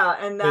Yeah,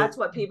 and the, that's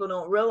what people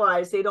don't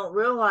realize. They don't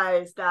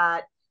realize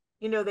that,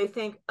 they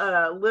think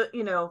a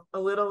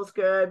little is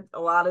good, a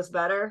lot is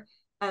better,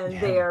 and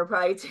they yeah, are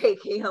probably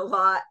taking a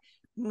lot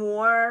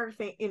more,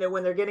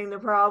 when they're getting the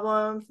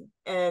problems,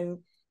 and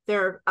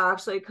they're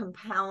actually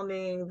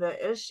compounding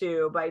the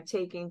issue by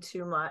taking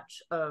too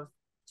much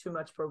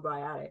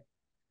probiotic.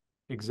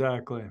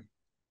 exactly.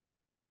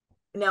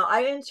 Now,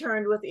 I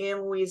interned with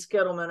Ann Louise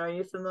Gittleman. Are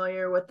you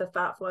familiar with the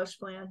Fat Flush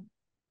Plan?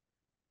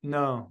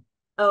 No.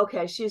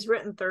 Okay, she's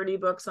written 30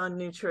 books on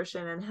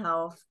nutrition and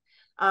health.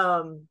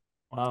 Um,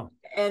 Wow.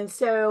 and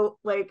so,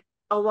 like,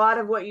 a lot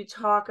of what you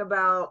talk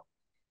about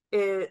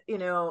is,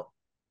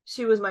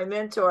 she was my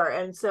mentor.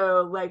 And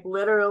so, like,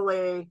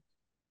 literally,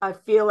 I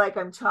feel like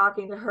I'm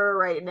talking to her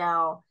right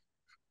now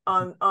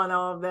on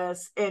all of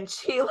this. And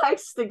she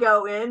likes to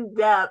go in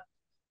depth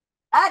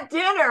at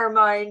dinner,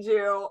 mind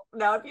you.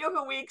 Now, if you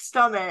have a weak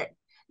stomach,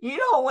 you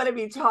don't want to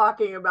be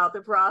talking about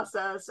the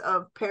process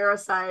of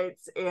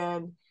parasites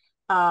and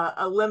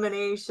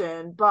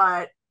elimination,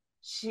 but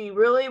she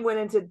really went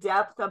into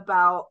depth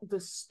about the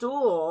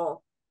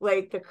stool,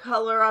 like the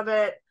color of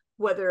it,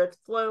 whether it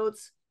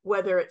floats,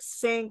 whether it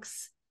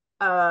sinks,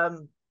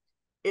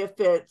 if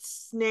it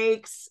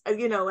snakes,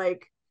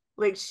 like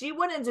she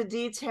went into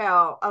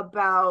detail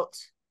about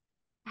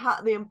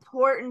how the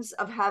importance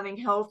of having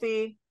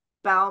healthy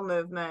bowel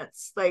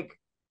movements, like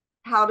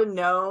how to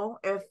know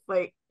if,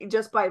 like,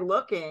 just by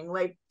looking,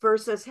 like,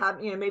 versus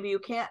having, maybe you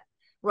can't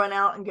run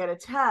out and get a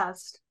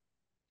test,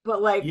 but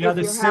like Yeah, if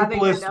the you're having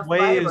simplest enough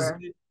way fiber.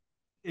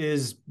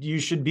 is you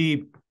should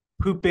be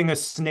pooping a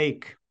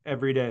snake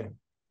every day.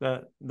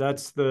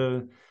 That's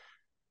the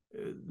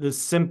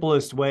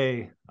simplest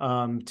way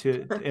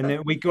to, and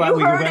then You we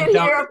heard it went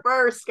down here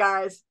first,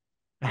 guys.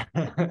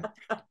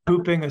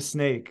 pooping a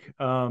snake.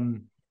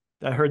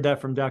 I heard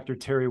that from Dr.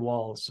 Terry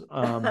Walls.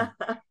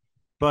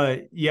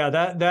 But yeah,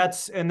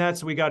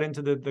 that's we got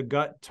into the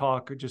gut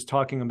talk, just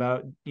talking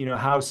about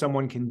how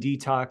someone can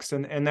detox,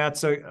 and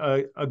that's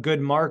a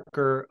good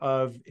marker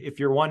of, if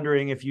you're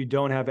wondering if you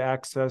don't have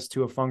access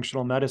to a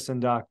functional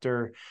medicine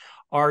doctor,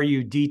 are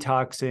you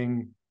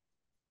detoxing?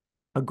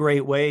 A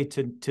great way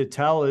to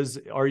tell is,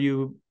 are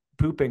you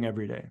pooping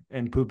every day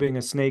and pooping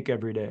a snake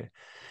every day?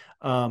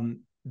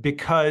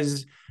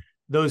 Because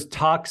those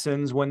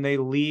toxins, when they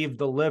leave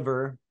the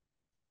liver,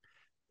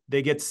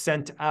 they get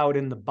sent out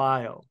in the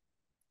bile.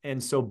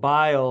 And so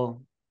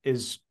bile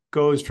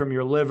goes from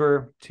your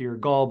liver to your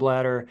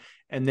gallbladder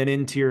and then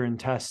into your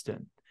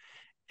intestine.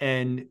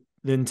 And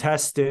the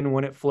intestine,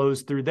 when it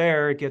flows through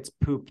there, it gets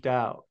pooped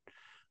out.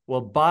 Well,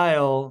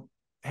 bile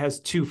has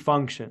two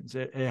functions.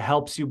 It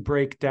helps you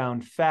break down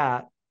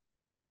fat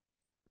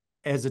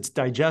as its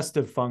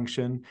digestive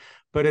function,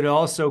 but it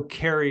also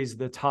carries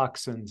the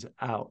toxins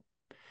out.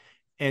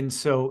 And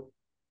so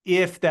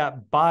if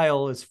that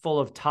bile is full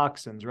of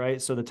toxins,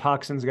 right? So the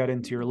toxins got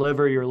into your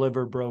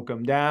liver broke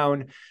them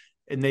down,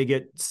 and they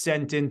get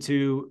sent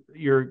into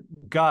your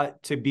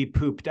gut to be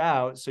pooped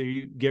out. So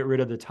you get rid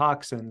of the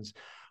toxins.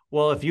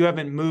 Well, if you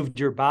haven't moved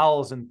your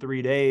bowels in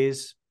 3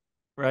 days,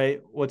 right,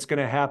 what's going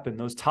to happen?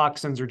 Those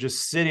toxins are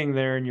just sitting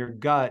there in your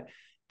gut.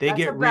 They That's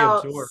get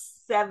about reabsorbed.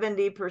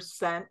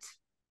 70%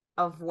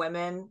 of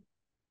women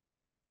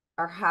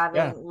are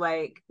Yeah. having,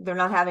 like, they're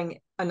not having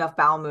enough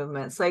bowel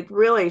movements. Like,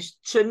 really,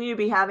 shouldn't you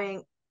be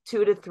having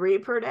 2 to 3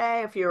 per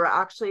day if you're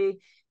actually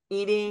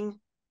eating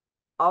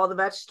all the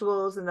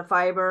vegetables and the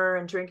fiber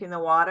and drinking the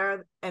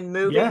water and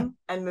Yeah.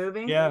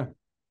 moving? Yeah.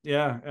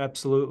 Yeah.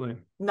 Absolutely.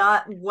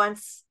 Not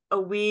once a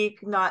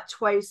week, not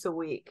twice a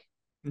week.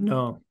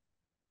 No.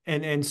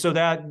 And so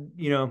that,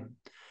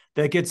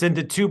 that gets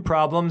into two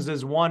problems.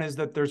 Is one is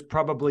that there's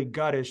probably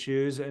gut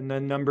issues, and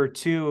then number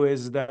two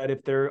is that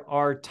if there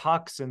are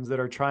toxins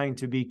that are trying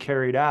to be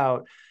carried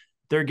out,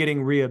 they're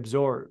getting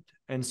reabsorbed.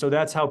 And so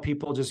that's how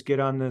people just get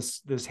on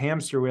this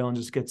hamster wheel and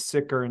just get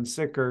sicker and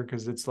sicker,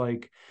 because it's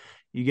like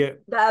you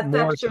get That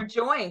more. affects your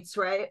joints,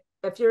 right?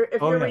 If you're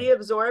Oh yeah,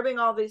 reabsorbing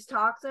all these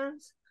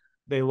toxins.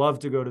 they love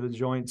to go to the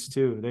joints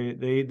too.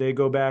 They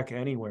go back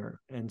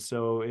anywhere, and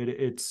so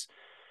it's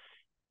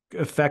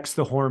affects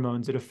the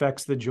hormones, it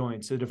affects the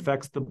joints, it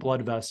affects the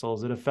blood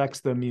vessels, it affects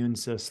the immune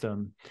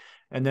system.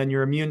 And then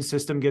your immune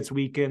system gets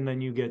weakened,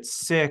 then you get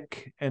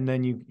sick, and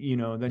then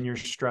then you're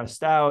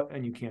stressed out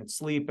and you can't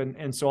sleep.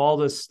 And so all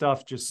this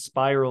stuff just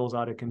spirals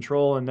out of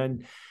control. And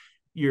then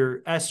your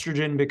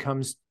estrogen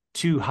becomes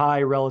too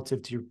high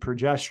relative to your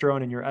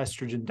progesterone, and you're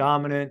estrogen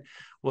dominant.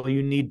 Well,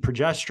 you need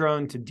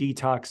progesterone to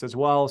detox as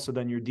well. So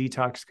then your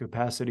detox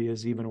capacity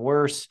is even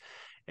worse.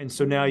 And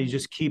so now you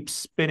just keep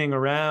spinning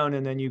around,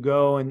 and then you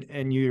go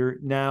and you're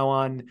now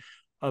on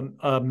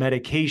a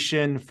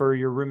medication for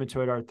your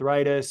rheumatoid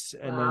arthritis.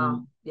 And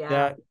then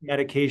that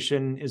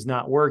medication is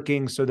not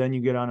working. So then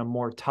you get on a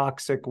more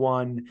toxic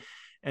one.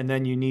 And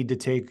then you need to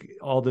take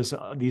all these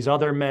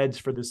other meds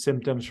for the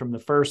symptoms from the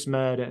first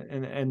med.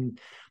 And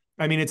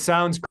I mean, it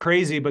sounds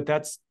crazy, but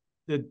that's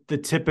the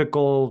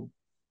typical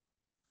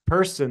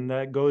person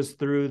that goes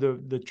through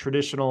the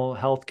traditional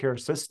healthcare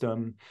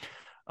system.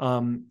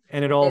 And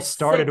it all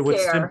started with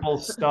simple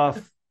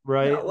stuff,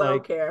 right? Not well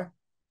care.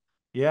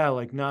 Yeah,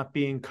 like not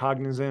being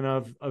cognizant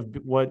of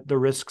what the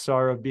risks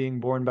are of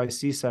being born by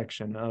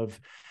C-section, of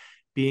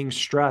being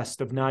stressed,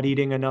 of not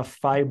eating enough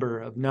fiber,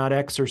 of not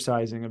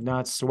exercising, of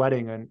not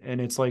sweating. And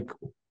it's like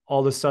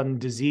all of a sudden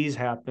disease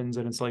happens,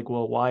 and it's like,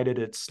 well, why did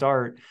it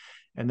start?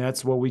 And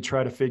that's what we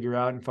try to figure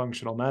out in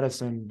functional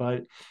medicine.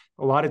 But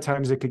a lot of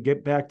times it could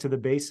get back to the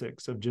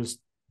basics of just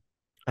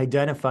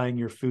identifying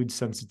your food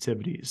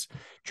sensitivities,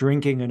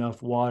 drinking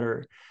enough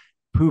water,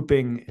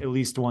 pooping at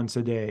least once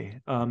a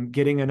day,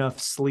 getting enough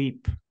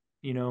sleep,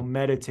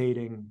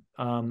 meditating,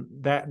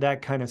 that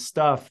kind of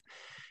stuff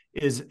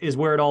is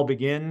where it all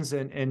begins,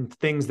 and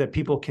things that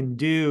people can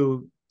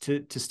do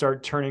to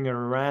start turning it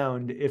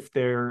around if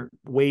they're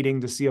waiting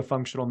to see a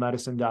functional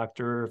medicine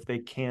doctor, or if they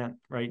can't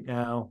right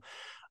now.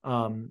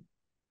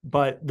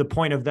 But the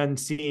point of then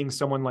seeing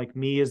someone like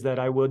me is that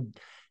I would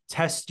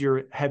test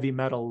your heavy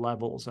metal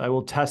levels. I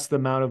will test the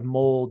amount of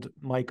mold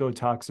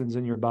mycotoxins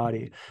in your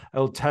body. I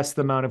will test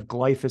the amount of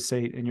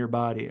glyphosate in your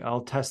body. I'll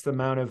test the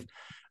amount of,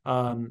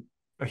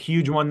 a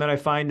huge one that I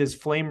find is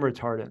flame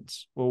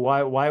retardants. Well,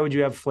 why would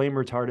you have flame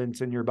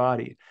retardants in your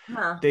body?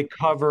 They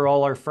cover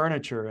all our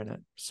furniture in it.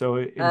 So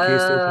in case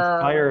there's a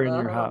fire in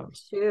your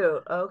house.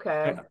 Shoot.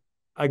 Okay.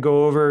 I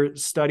go over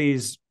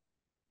studies.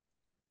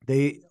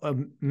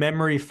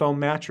 Memory foam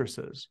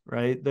mattresses,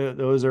 right?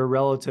 Those are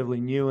relatively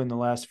new in the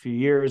last few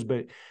years,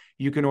 but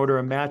you can order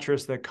a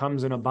mattress that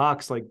comes in a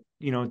box, like,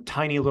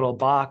 tiny little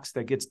box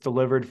that gets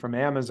delivered from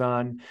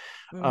Amazon.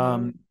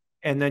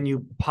 And then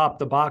you pop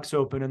the box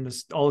open,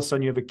 and all of a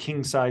sudden you have a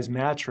king size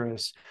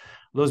mattress.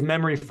 Those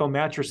memory foam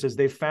mattresses,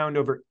 they've found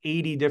over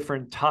 80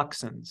 different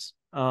toxins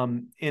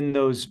in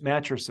those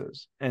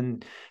mattresses.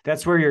 And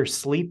that's where you're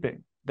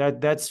sleeping.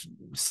 That's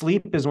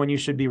sleep is when you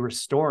should be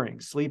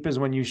restoring. Sleep is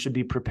when you should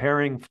be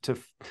preparing to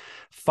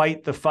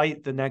fight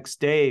the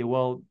next day.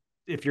 Well,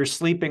 if you're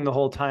sleeping the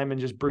whole time and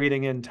just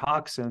breathing in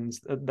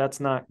toxins, that's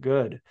not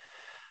good.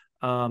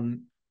 Or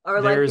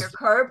like your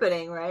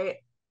carpeting, right?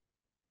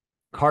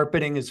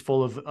 Carpeting is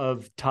full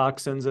of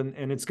toxins,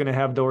 and it's going to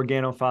have the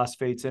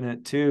organophosphates in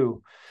it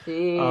too.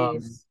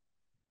 Jeez.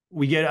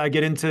 I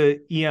get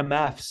into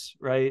EMFs,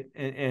 right?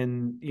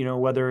 And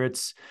whether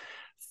it's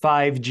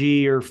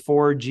 5G or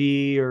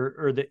 4G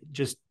or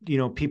just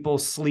people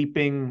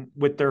sleeping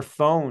with their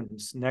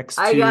phones next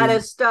to. I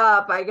gotta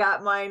stop. I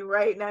got mine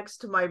right next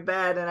to my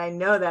bed, and I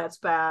know that's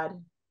bad.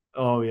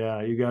 Oh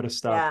yeah, you gotta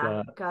stop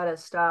that. Gotta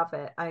stop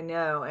it. I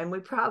know. And we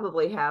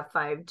probably have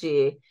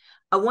 5G.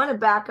 I want to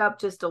back up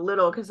just a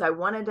little because I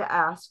wanted to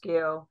ask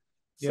you.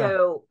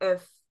 So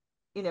if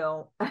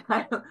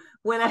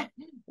when I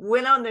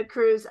went on the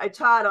cruise, I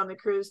taught on the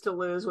Cruise to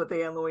Lose with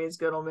Anne Louise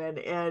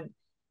Goodleman, and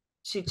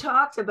she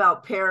talked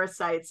about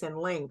parasites and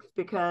length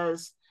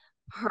because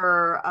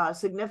her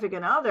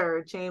significant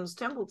other, James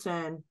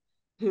Templeton,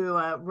 who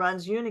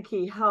runs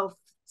Unikey Health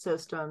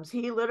Systems,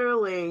 he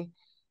literally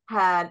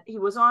he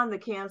was on the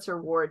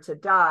cancer ward to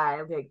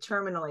die, like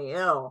terminally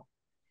ill.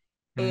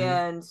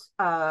 And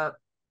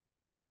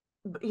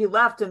he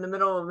left in the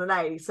middle of the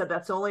night. He said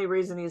that's the only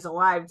reason he's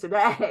alive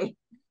today.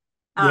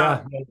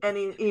 And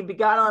he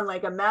got on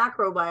like a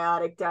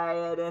macrobiotic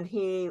diet, and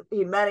he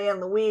met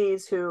Anne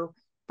Louise, who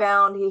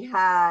found he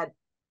had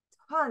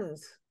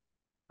tons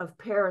of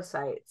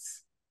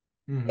parasites.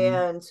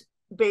 And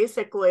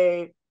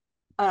basically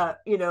they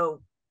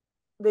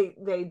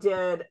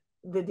did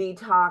the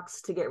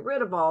detox to get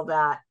rid of all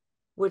that,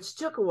 which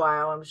took a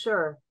while, I'm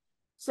sure.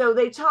 So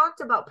they talked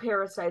about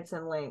parasites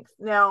and length.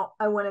 Now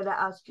I wanted to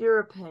ask your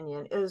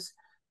opinion. Is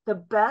the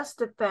best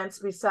defense,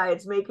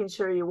 besides making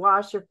sure you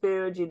wash your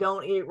food, you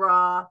don't eat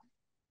raw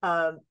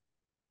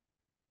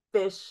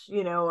fish,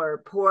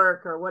 or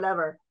pork or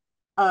whatever,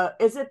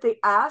 is it the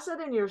acid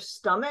in your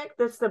stomach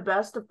that's the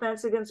best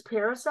defense against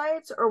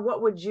parasites, or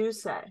what would you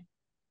say?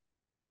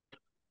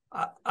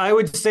 I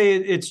would say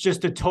it's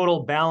just a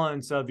total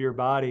balance of your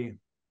body.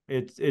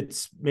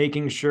 It's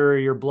making sure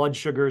your blood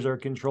sugars are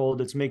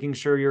controlled. It's making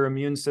sure your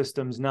immune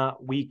system's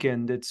not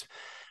weakened. It's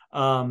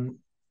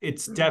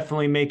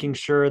definitely making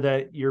sure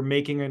that you're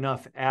making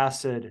enough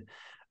acid.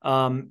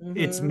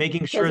 It's Mm-hmm.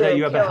 making Because sure that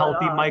you they have a kill it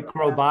healthy off. Yeah.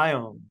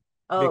 microbiome,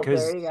 Oh, there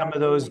because you some go.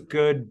 of those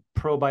good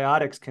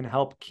probiotics can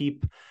help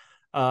keep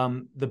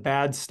the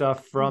bad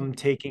stuff from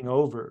taking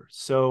over.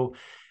 So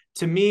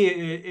to me,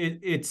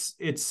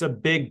 it's a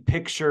big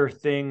picture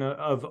thing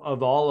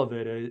of all of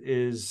it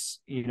is,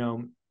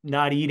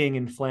 not eating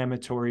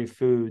inflammatory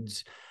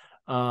foods,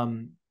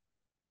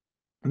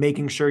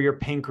 making sure your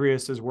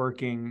pancreas is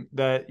working,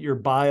 that your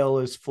bile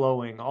is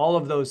flowing. All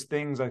of those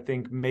things, I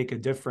think, make a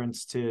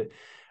difference to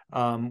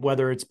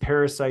whether it's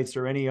parasites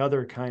or any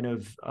other kind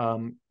of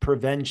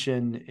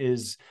prevention.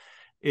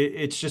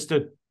 It's just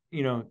to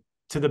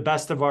the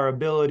best of our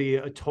ability,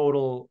 a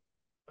total,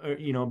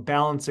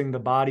 balancing the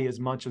body as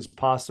much as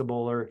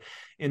possible. Or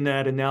in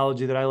that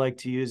analogy that I like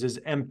to use, is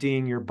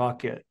emptying your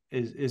bucket,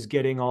 is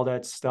getting all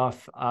that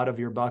stuff out of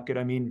your bucket.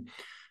 I mean,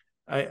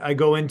 I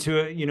go into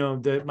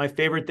it, my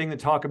favorite thing to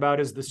talk about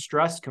is the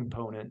stress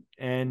component.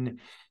 And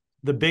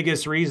the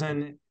biggest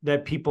reason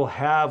that people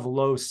have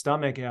low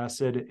stomach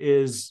acid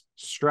is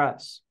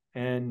stress.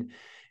 And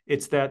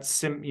it's that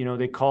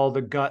they call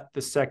the gut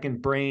the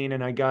second brain.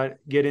 And I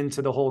get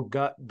into the whole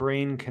gut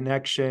brain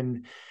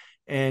connection.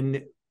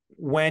 And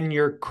when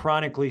you're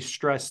chronically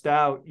stressed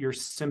out, your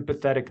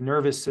sympathetic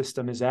nervous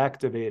system is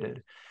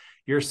activated.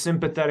 Your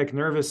sympathetic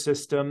nervous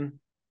system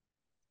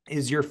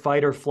is your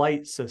fight or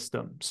flight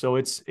system. So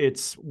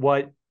it's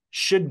what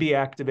should be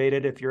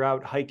activated if you're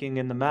out hiking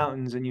in the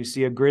mountains and you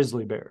see a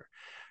grizzly bear,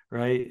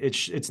 right?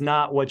 It's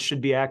not what should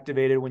be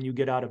activated when you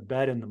get out of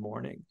bed in the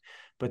morning.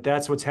 But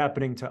that's what's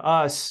happening to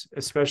us,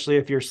 especially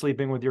if you're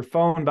sleeping with your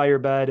phone by your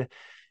bed.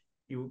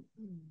 You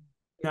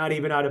not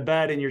even out of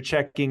bed and you're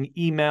checking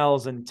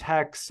emails and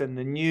texts and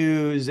the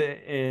news Or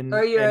and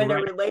you're in a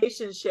right.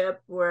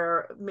 relationship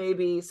where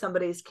maybe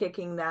somebody's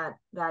kicking that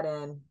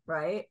in,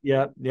 right?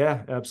 Yeah,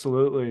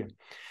 absolutely.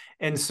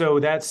 And so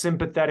that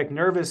sympathetic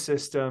nervous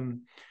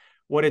system,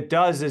 what it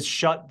does is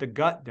shut the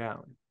gut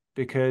down,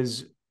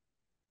 because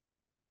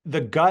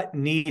the gut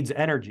needs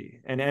energy,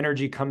 and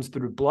energy comes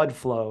through blood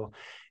flow.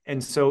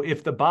 And so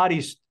if the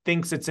body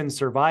thinks it's in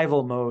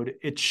survival mode,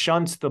 it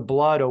shunts the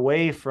blood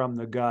away from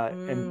the gut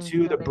and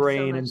to the That makes so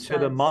brain much and to the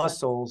sense.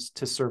 muscles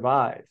to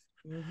survive.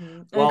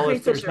 Mm-hmm. It Well, if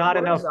increases there's your not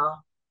enough, cortisol.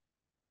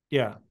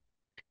 yeah.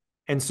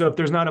 And so if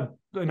there's not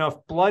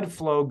enough blood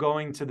flow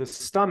going to the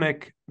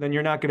stomach, then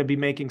you're not going to be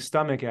making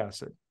stomach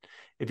acid.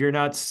 If you're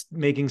not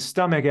making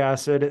stomach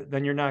acid,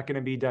 then you're not going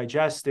to be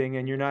digesting,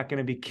 and you're not going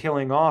to be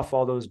killing off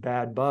all those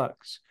bad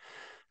bugs.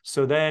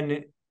 So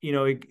then,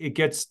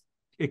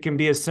 it can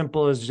be as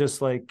simple as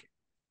just like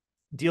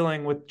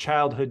dealing with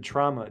childhood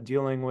trauma,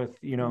 dealing with,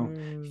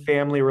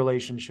 family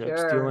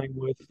relationships, Sure. dealing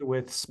with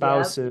Yep.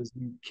 spouses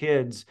and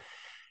kids.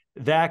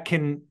 That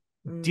can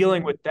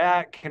Dealing Mm-hmm. with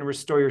that can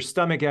restore your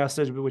stomach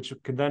acid, which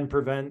can then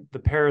prevent the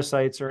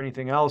parasites or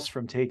anything else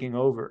from taking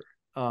over.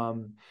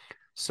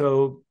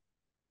 So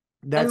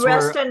And that's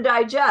rest where and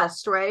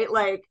digest, right?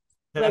 Like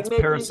that's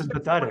making sure that when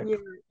parasympathetic.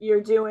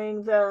 you're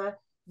doing the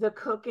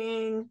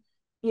cooking,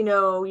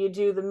 you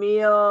do the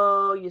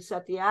meal, you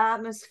set the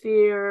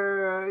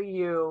atmosphere,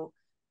 you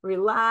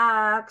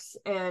relax,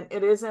 and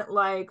it isn't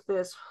like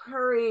this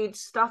hurried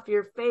stuff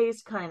your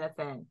face kind of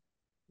thing.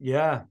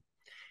 Yeah.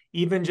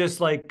 Even just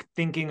like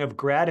thinking of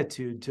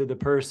gratitude to the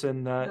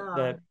person Yeah.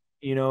 that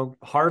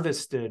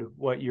harvested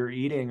what you're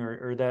eating,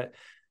 or that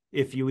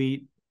if you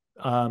eat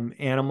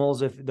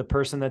animals, if the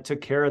person that took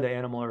care of the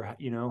animal, or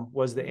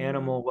was the Mm-hmm.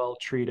 animal well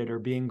treated, or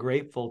being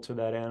grateful to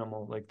that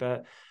animal, like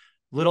that,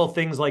 little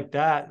things like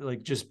that,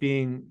 like just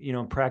being,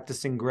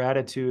 practicing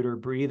gratitude or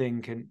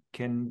breathing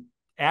can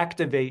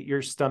activate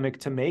your stomach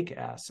to make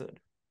acid,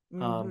 um,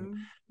 Mm-hmm.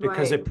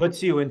 because Right. it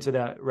puts you into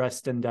that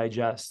rest and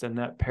digest and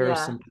that Yeah.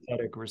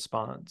 parasympathetic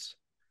response.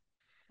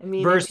 I mean,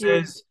 if you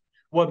Versus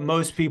what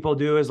most people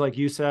do is, like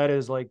you said,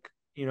 is like,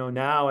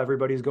 now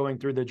everybody's going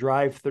through the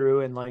drive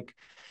through and like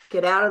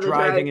get out of the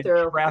driving in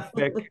drive-through.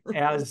 traffic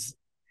as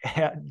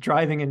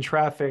driving in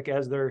traffic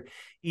as they're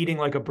eating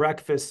like a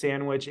breakfast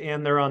sandwich,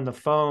 and they're on the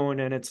phone,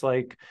 and it's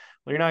like,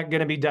 well, you're not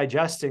going to be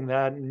digesting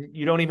that, and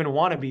you don't even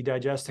want to be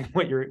digesting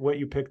what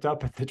you picked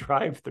up at the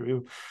drive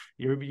through.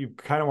 You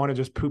kind of want to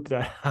just poop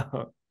that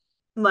out.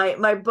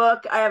 My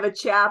book, I have a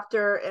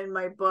chapter in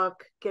my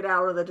book, Get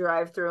Out of the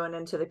Drive-Through and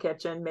Into the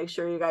Kitchen. Make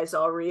sure you guys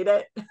all read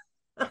it.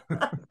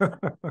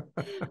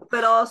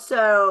 But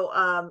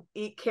also,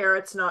 Eat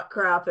Carrots Not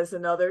Crap is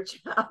another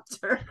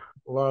chapter.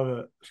 Love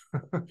it.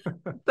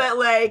 But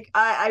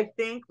I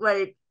think,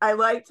 like, I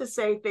like to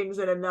say things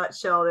in a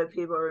nutshell that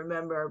people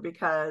remember,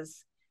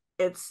 because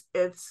it's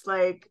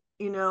like,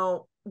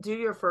 do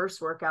your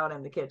first workout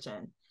in the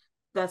kitchen.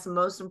 That's the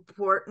most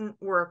important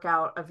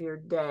workout of your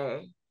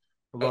day.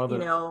 Love you it.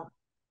 know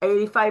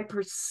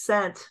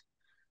 85%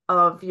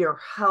 of your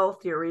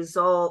health, your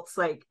results,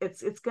 like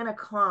it's going to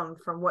come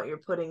from what you're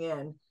putting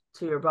in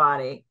to your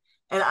body.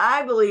 And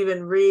I believe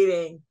in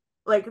reading,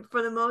 like,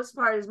 for the most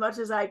part, as much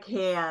as I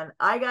can.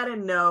 I got to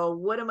know,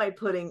 what am I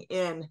putting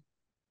in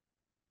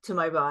to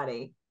my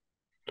body?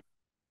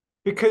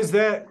 Because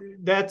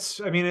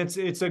that's, I mean,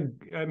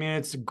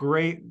 it's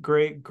great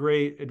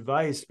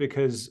advice,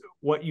 because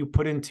what you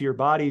put into your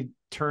body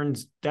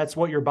that's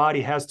what your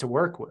body has to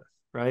work with,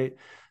 right?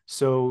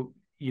 So,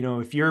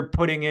 if you're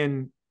putting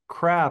in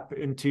crap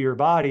into your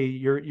body,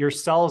 your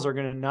cells are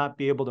going to not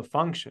be able to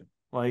function.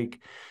 Like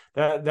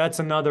that's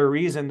another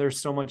reason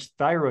there's so much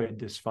thyroid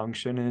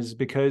dysfunction, is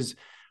because,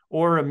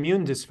 or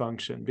immune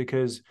dysfunction,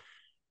 because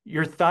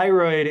your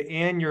thyroid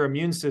and your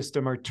immune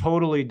system are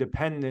totally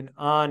dependent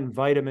on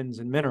vitamins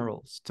and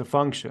minerals to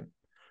function.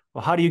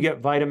 Well, how do you get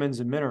vitamins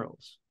and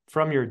minerals?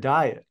 From your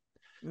diet.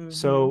 Mm-hmm.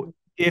 So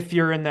if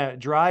you're in that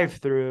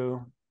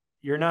drive-through,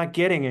 you're not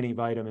getting any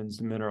vitamins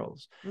and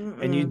minerals.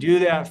 And you Mm-mm. do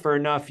that for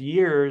enough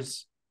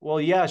years, well,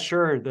 yeah,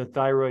 sure,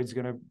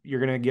 you're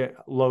gonna get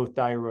low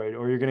thyroid,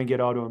 or you're gonna get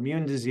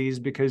autoimmune disease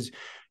because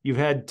you've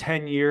had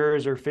 10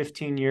 years or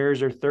 15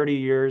 years or 30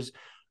 years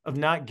of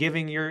not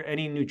giving your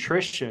any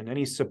nutrition,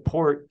 any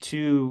support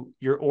to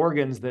your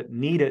organs that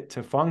need it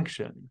to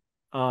function.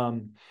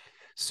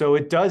 So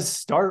it does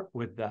start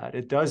with that.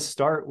 It does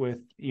start with,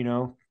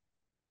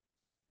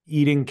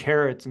 eating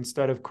carrots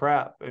instead of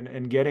crap,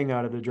 and getting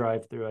out of the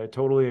drive-through. I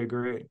totally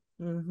agree.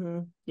 Mm-hmm.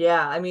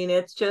 Yeah, I mean,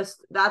 it's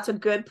just that's a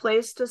good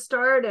place to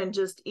start, and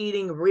just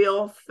eating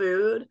real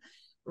food,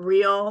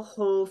 real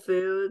whole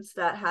foods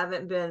that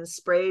haven't been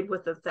sprayed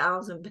with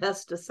 1,000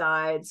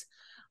 pesticides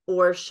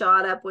or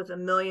shot up with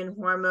 1,000,000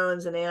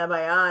 hormones and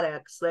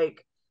antibiotics.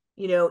 Like,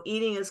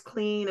 eating as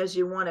clean as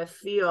you want to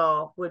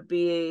feel would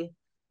be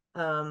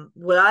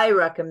what I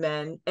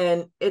recommend.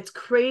 And it's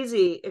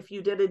crazy if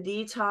you did a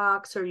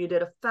detox or you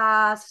did a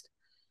fast,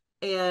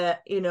 and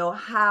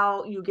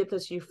how you get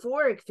this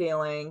euphoric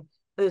feeling,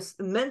 this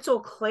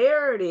mental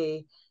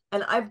clarity.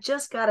 And I've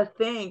just got to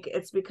think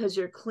it's because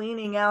you're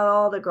cleaning out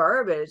all the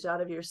garbage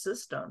out of your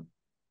system.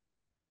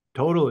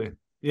 Totally.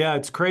 Yeah,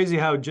 it's crazy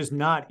how just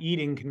not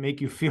eating can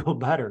make you feel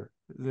better.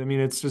 I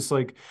mean, it's just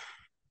like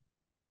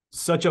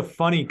such a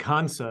funny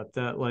concept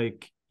that,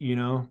 like,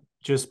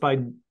 just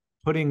by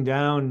putting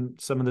down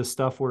some of the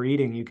stuff we're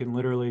eating, you can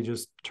literally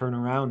just turn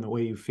around the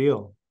way you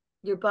feel.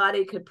 Your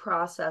body could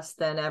process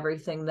then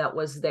everything that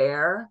was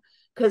there,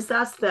 because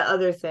that's the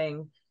other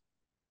thing.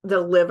 The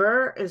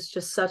liver is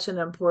just such an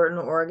important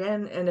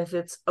organ, and if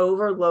it's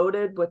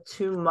overloaded with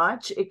too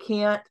much, it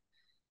can't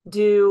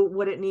do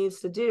what it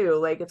needs to do.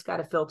 Like, it's got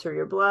to filter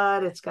your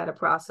blood, it's got to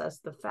process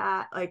the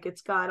fat, like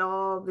it's got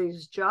all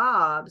these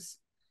jobs.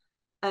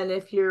 And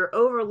if you're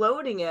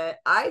overloading it,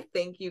 I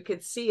think you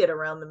could see it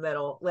around the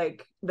middle,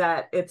 like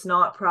that it's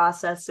not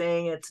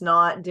processing, it's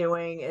not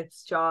doing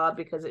its job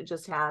because it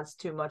just has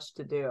too much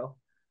to do.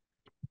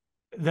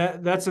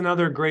 That's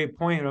another great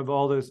point of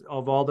all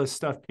this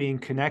stuff being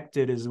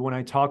connected, is when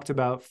I talked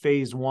about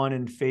phase 1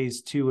 and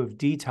phase 2 of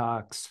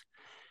detox.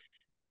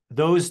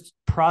 Those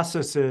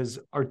processes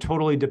are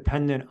totally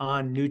dependent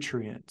on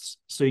nutrients.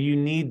 So you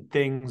need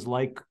things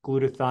like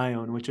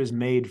glutathione, which is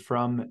made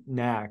from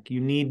NAC.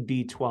 You need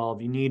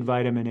B12, you need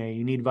vitamin A,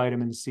 you need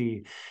vitamin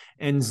C,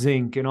 and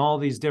zinc, and all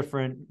these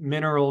different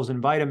minerals and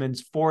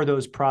vitamins for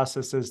those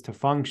processes to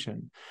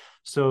function.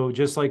 So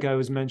just like I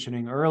was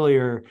mentioning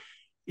earlier,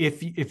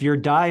 if your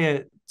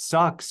diet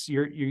sucks,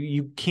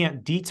 you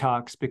can't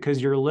detox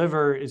because your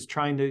liver is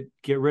trying to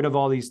get rid of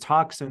all these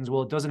toxins.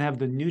 Well, it doesn't have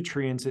the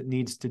nutrients it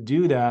needs to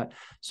do that,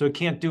 so it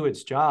can't do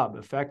its job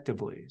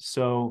effectively.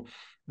 So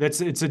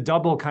it's a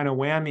double kind of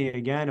whammy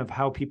again of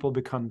how people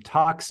become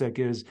toxic.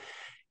 Is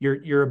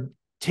you're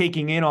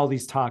taking in all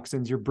these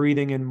toxins, you're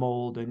breathing in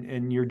mold,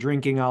 and you're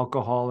drinking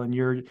alcohol, and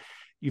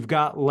you've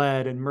got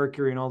lead and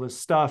mercury and all this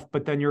stuff,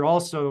 but then you're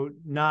also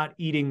not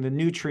eating the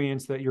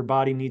nutrients that your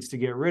body needs to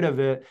get rid of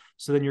it.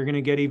 So then you're going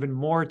to get even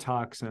more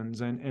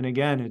toxins. And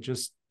again, it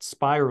just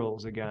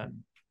spirals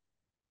again.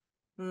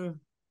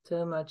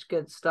 So much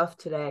good stuff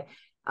today.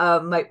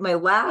 My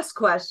last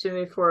question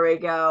before we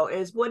go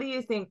is, what do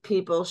you think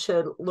people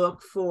should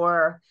look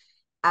for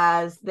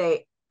as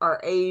they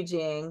are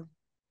aging?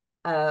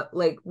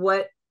 Like,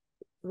 what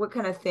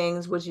kind of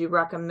things would you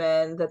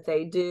recommend that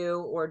they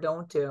do or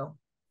don't do?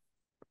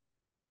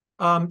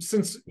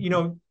 Since,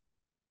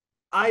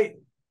 I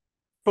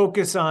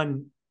focus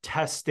on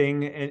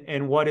testing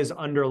and what is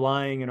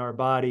underlying in our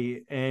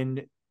body.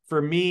 And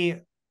for me,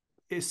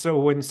 so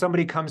when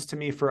somebody comes to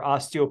me for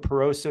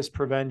osteoporosis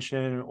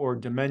prevention or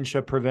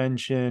dementia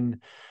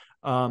prevention,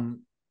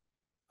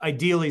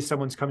 ideally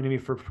someone's coming to me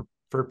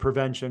for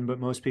prevention,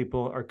 but most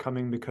people are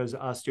coming because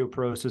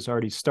osteoporosis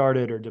already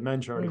started or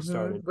dementia already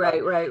started.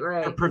 Right, right, For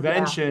right. Yeah.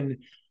 prevention,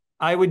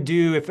 I would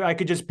do, if I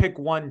could just pick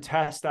one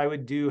test, I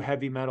would do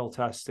heavy metal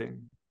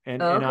testing.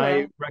 And I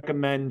Okay.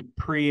 recommend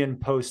pre and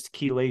post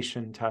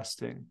chelation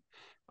testing.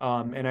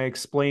 And I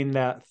explain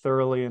that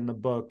thoroughly in the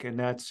book. And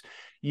that's I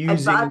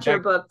using bought your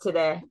that. book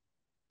today.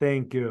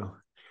 Thank you.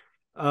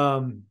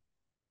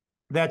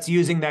 That's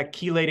using that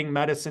chelating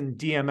medicine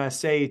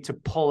DMSA to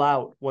pull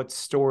out what's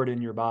stored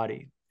in your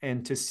body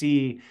and to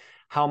see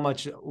how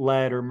much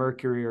lead or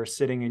mercury are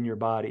sitting in your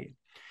body.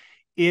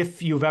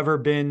 If you've ever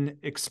been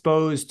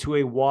exposed to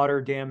a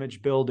water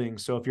damaged building,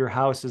 so if your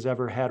house has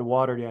ever had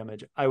water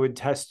damage, I would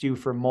test you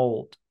for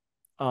mold.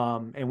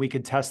 and we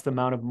could test the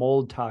amount of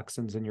mold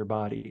toxins in your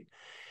body.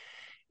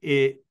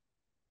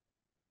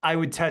 I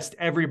would test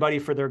everybody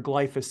for their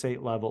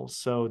glyphosate levels.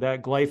 So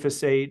that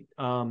glyphosate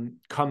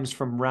comes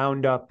from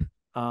Roundup.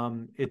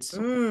 Some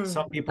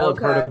people have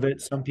heard Okay. of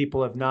it, some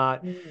people have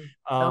not.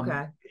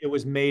 Okay. It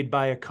was made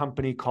by a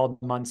company called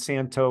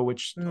Monsanto,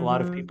 which a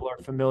lot of people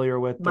are familiar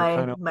with. They're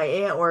kind of My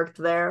aunt worked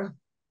there.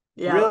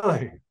 Yeah.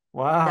 really Yeah.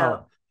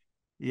 wow.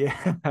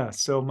 Yeah.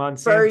 So For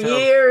Monsanto.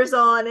 years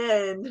on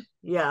end.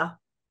 Yeah.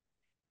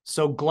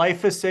 So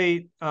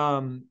glyphosate,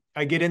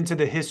 I get into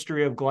the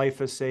history of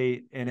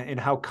glyphosate and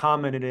how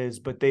common it is,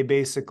 but they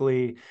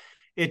basically,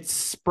 it's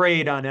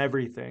sprayed on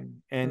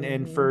everything.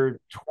 And for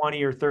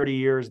 20 or 30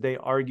 years, they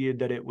argued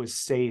that it was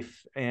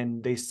safe,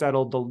 and they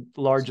settled the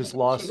largest She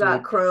got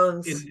lawsuit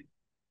Crohn's. in,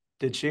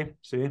 did she?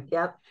 See?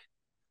 Yep.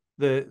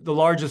 The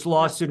largest Yep.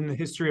 lawsuit in the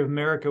history of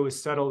America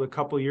was settled a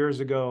couple of years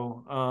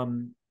ago.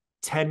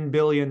 $10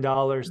 billion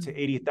to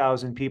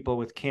 80,000 people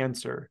with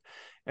cancer.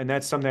 And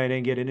that's something I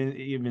didn't get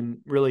even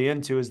really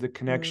into, is the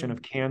connection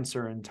of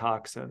cancer and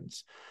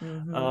toxins.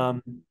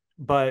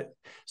 But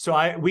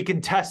so we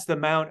can test the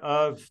amount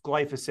of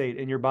glyphosate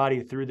in your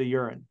body through the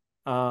urine.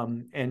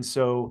 And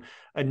so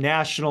a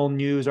national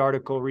news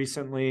article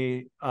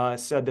recently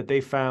said that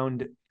they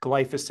found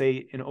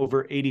glyphosate in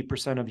over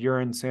 80% of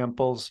urine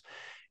samples.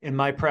 In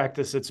my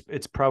practice,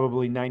 it's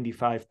probably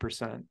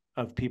 95%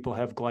 of people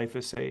have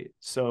glyphosate.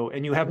 So,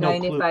 and you have no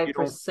clue, you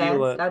don't feel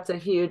 95%. it. That's a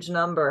huge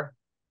number.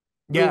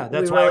 Yeah, We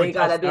that's why I really would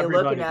got to test be looking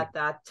everybody. at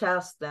that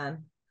test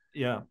then.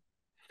 Yeah.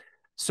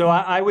 So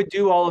I would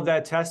do all of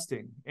that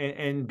testing,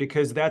 and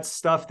because that's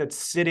stuff that's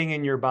sitting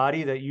in your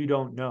body that you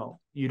don't know,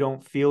 you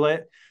don't feel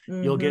it.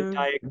 You'll get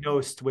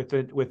diagnosed with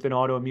an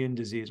autoimmune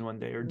disease one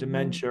day, or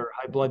dementia, or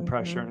high blood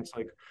pressure. And it's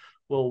like,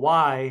 well,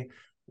 why?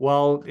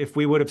 Well, if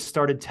we would have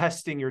started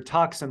testing your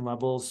toxin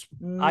levels,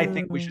 I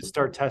think we should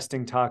start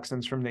testing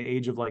toxins from the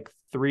age of like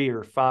 3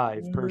 or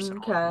 5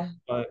 personally. Okay.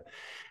 But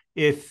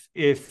if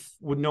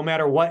no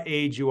matter what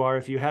age you are,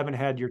 if you haven't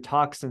had your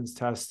toxins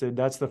tested,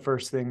 that's the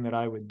first thing that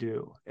I would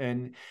do.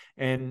 And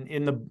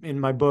in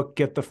my book,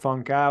 Get the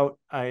Func Out,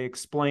 I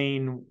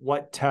explain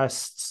what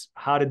tests,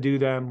 how to do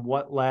them,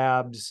 what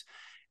labs,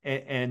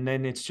 and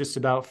then it's just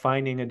about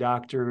finding a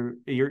doctor.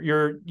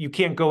 You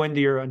can't go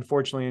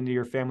unfortunately into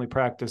your family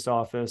practice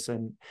office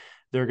and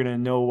they're going to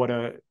know what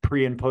a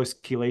pre and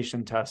post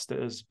chelation test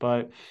is.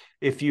 But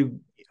if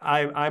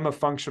I'm a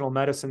functional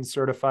medicine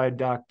certified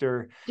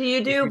doctor. Do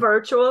you do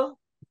virtual?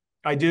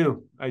 I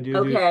do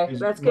Okay,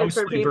 that's good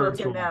for mostly people to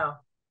virtual. know.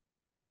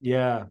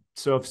 Yeah.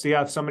 So if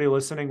somebody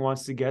listening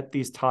wants to get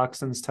these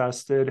toxins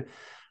tested,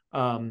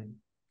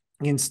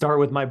 you can start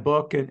with my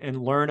book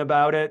and learn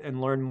about it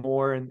and learn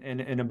more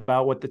and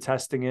about what the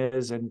testing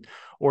is,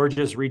 or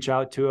just reach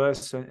out to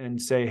us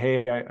and say,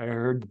 hey, I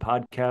heard the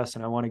podcast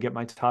and I want to get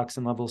my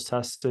toxin levels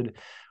tested.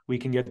 We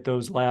can get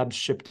those labs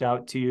shipped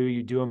out to you.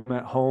 You do them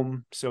at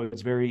home, so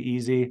it's very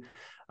easy.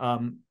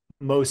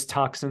 Most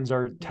toxins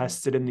are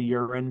tested in the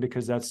urine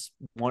because that's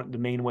the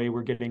main way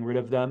we're getting rid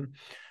of them.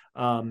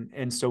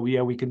 And so,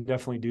 yeah, we can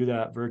definitely do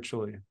that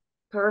virtually.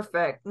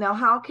 Perfect. Now,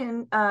 how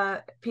can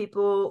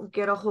people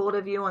get a hold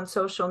of you on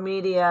social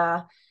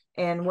media,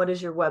 and what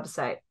is your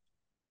website?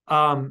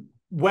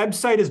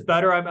 Website is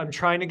better. I'm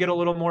trying to get a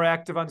little more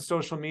active on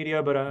social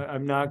media, but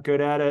I'm not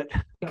good at it.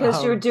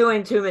 Because you're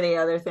doing too many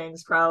other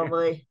things,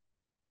 probably.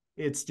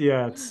 It's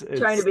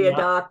Trying to be a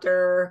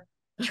doctor.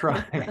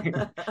 Trying.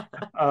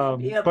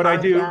 Be a But I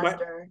do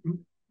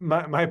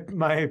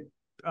my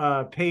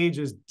page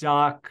is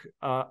doc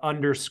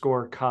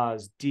underscore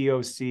Koz,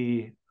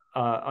 DOC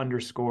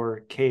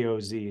underscore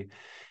KOZ.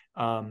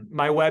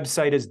 My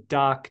website is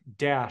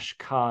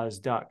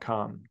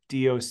doc-koz.com,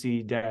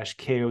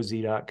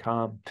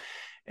 doc-koz.com.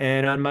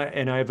 And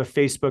I have a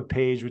Facebook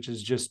page, which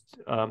is just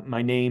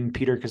my name,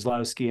 Peter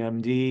Kozlowski,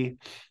 MD.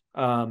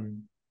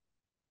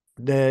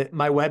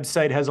 My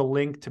website has a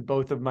link to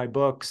both of my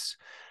books.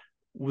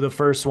 The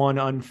first one,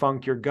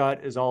 Unfunc Your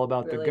Gut, is all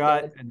about the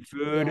gut and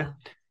food. Yeah.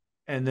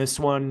 And this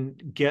one,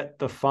 Get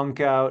the Func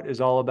Out, is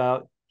all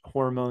about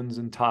hormones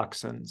and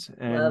toxins.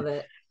 And love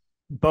it.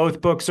 Both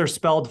books are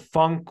spelled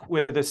Func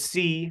with a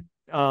C.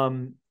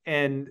 And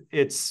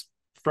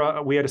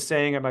we had a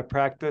saying at my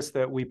practice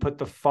that we put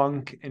the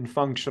funk in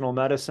functional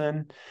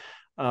medicine.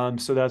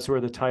 So that's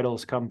where the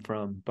titles come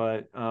from.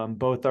 But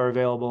both are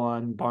available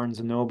on Barnes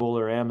 & Noble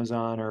or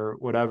Amazon or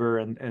whatever.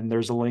 And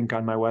there's a link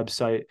on my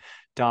website,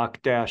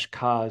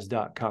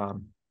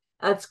 doc-koz.com.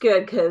 That's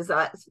good, because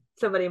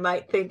somebody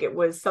might think it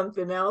was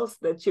something else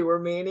that you were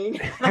meaning.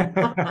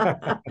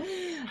 But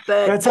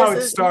that's how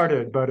it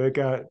started, but it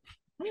got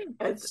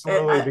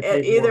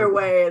either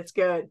way, it's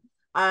good.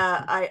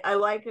 I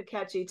like a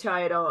catchy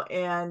title,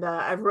 and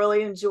I've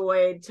really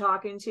enjoyed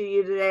talking to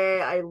you today.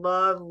 I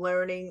love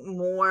learning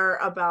more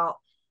about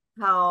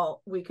how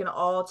we can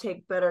all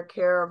take better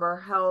care of our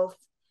health.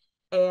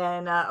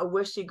 And I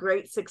wish you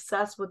great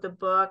success with the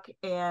book.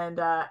 And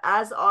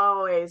as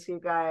always, you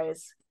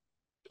guys,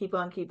 keep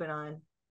on keeping on.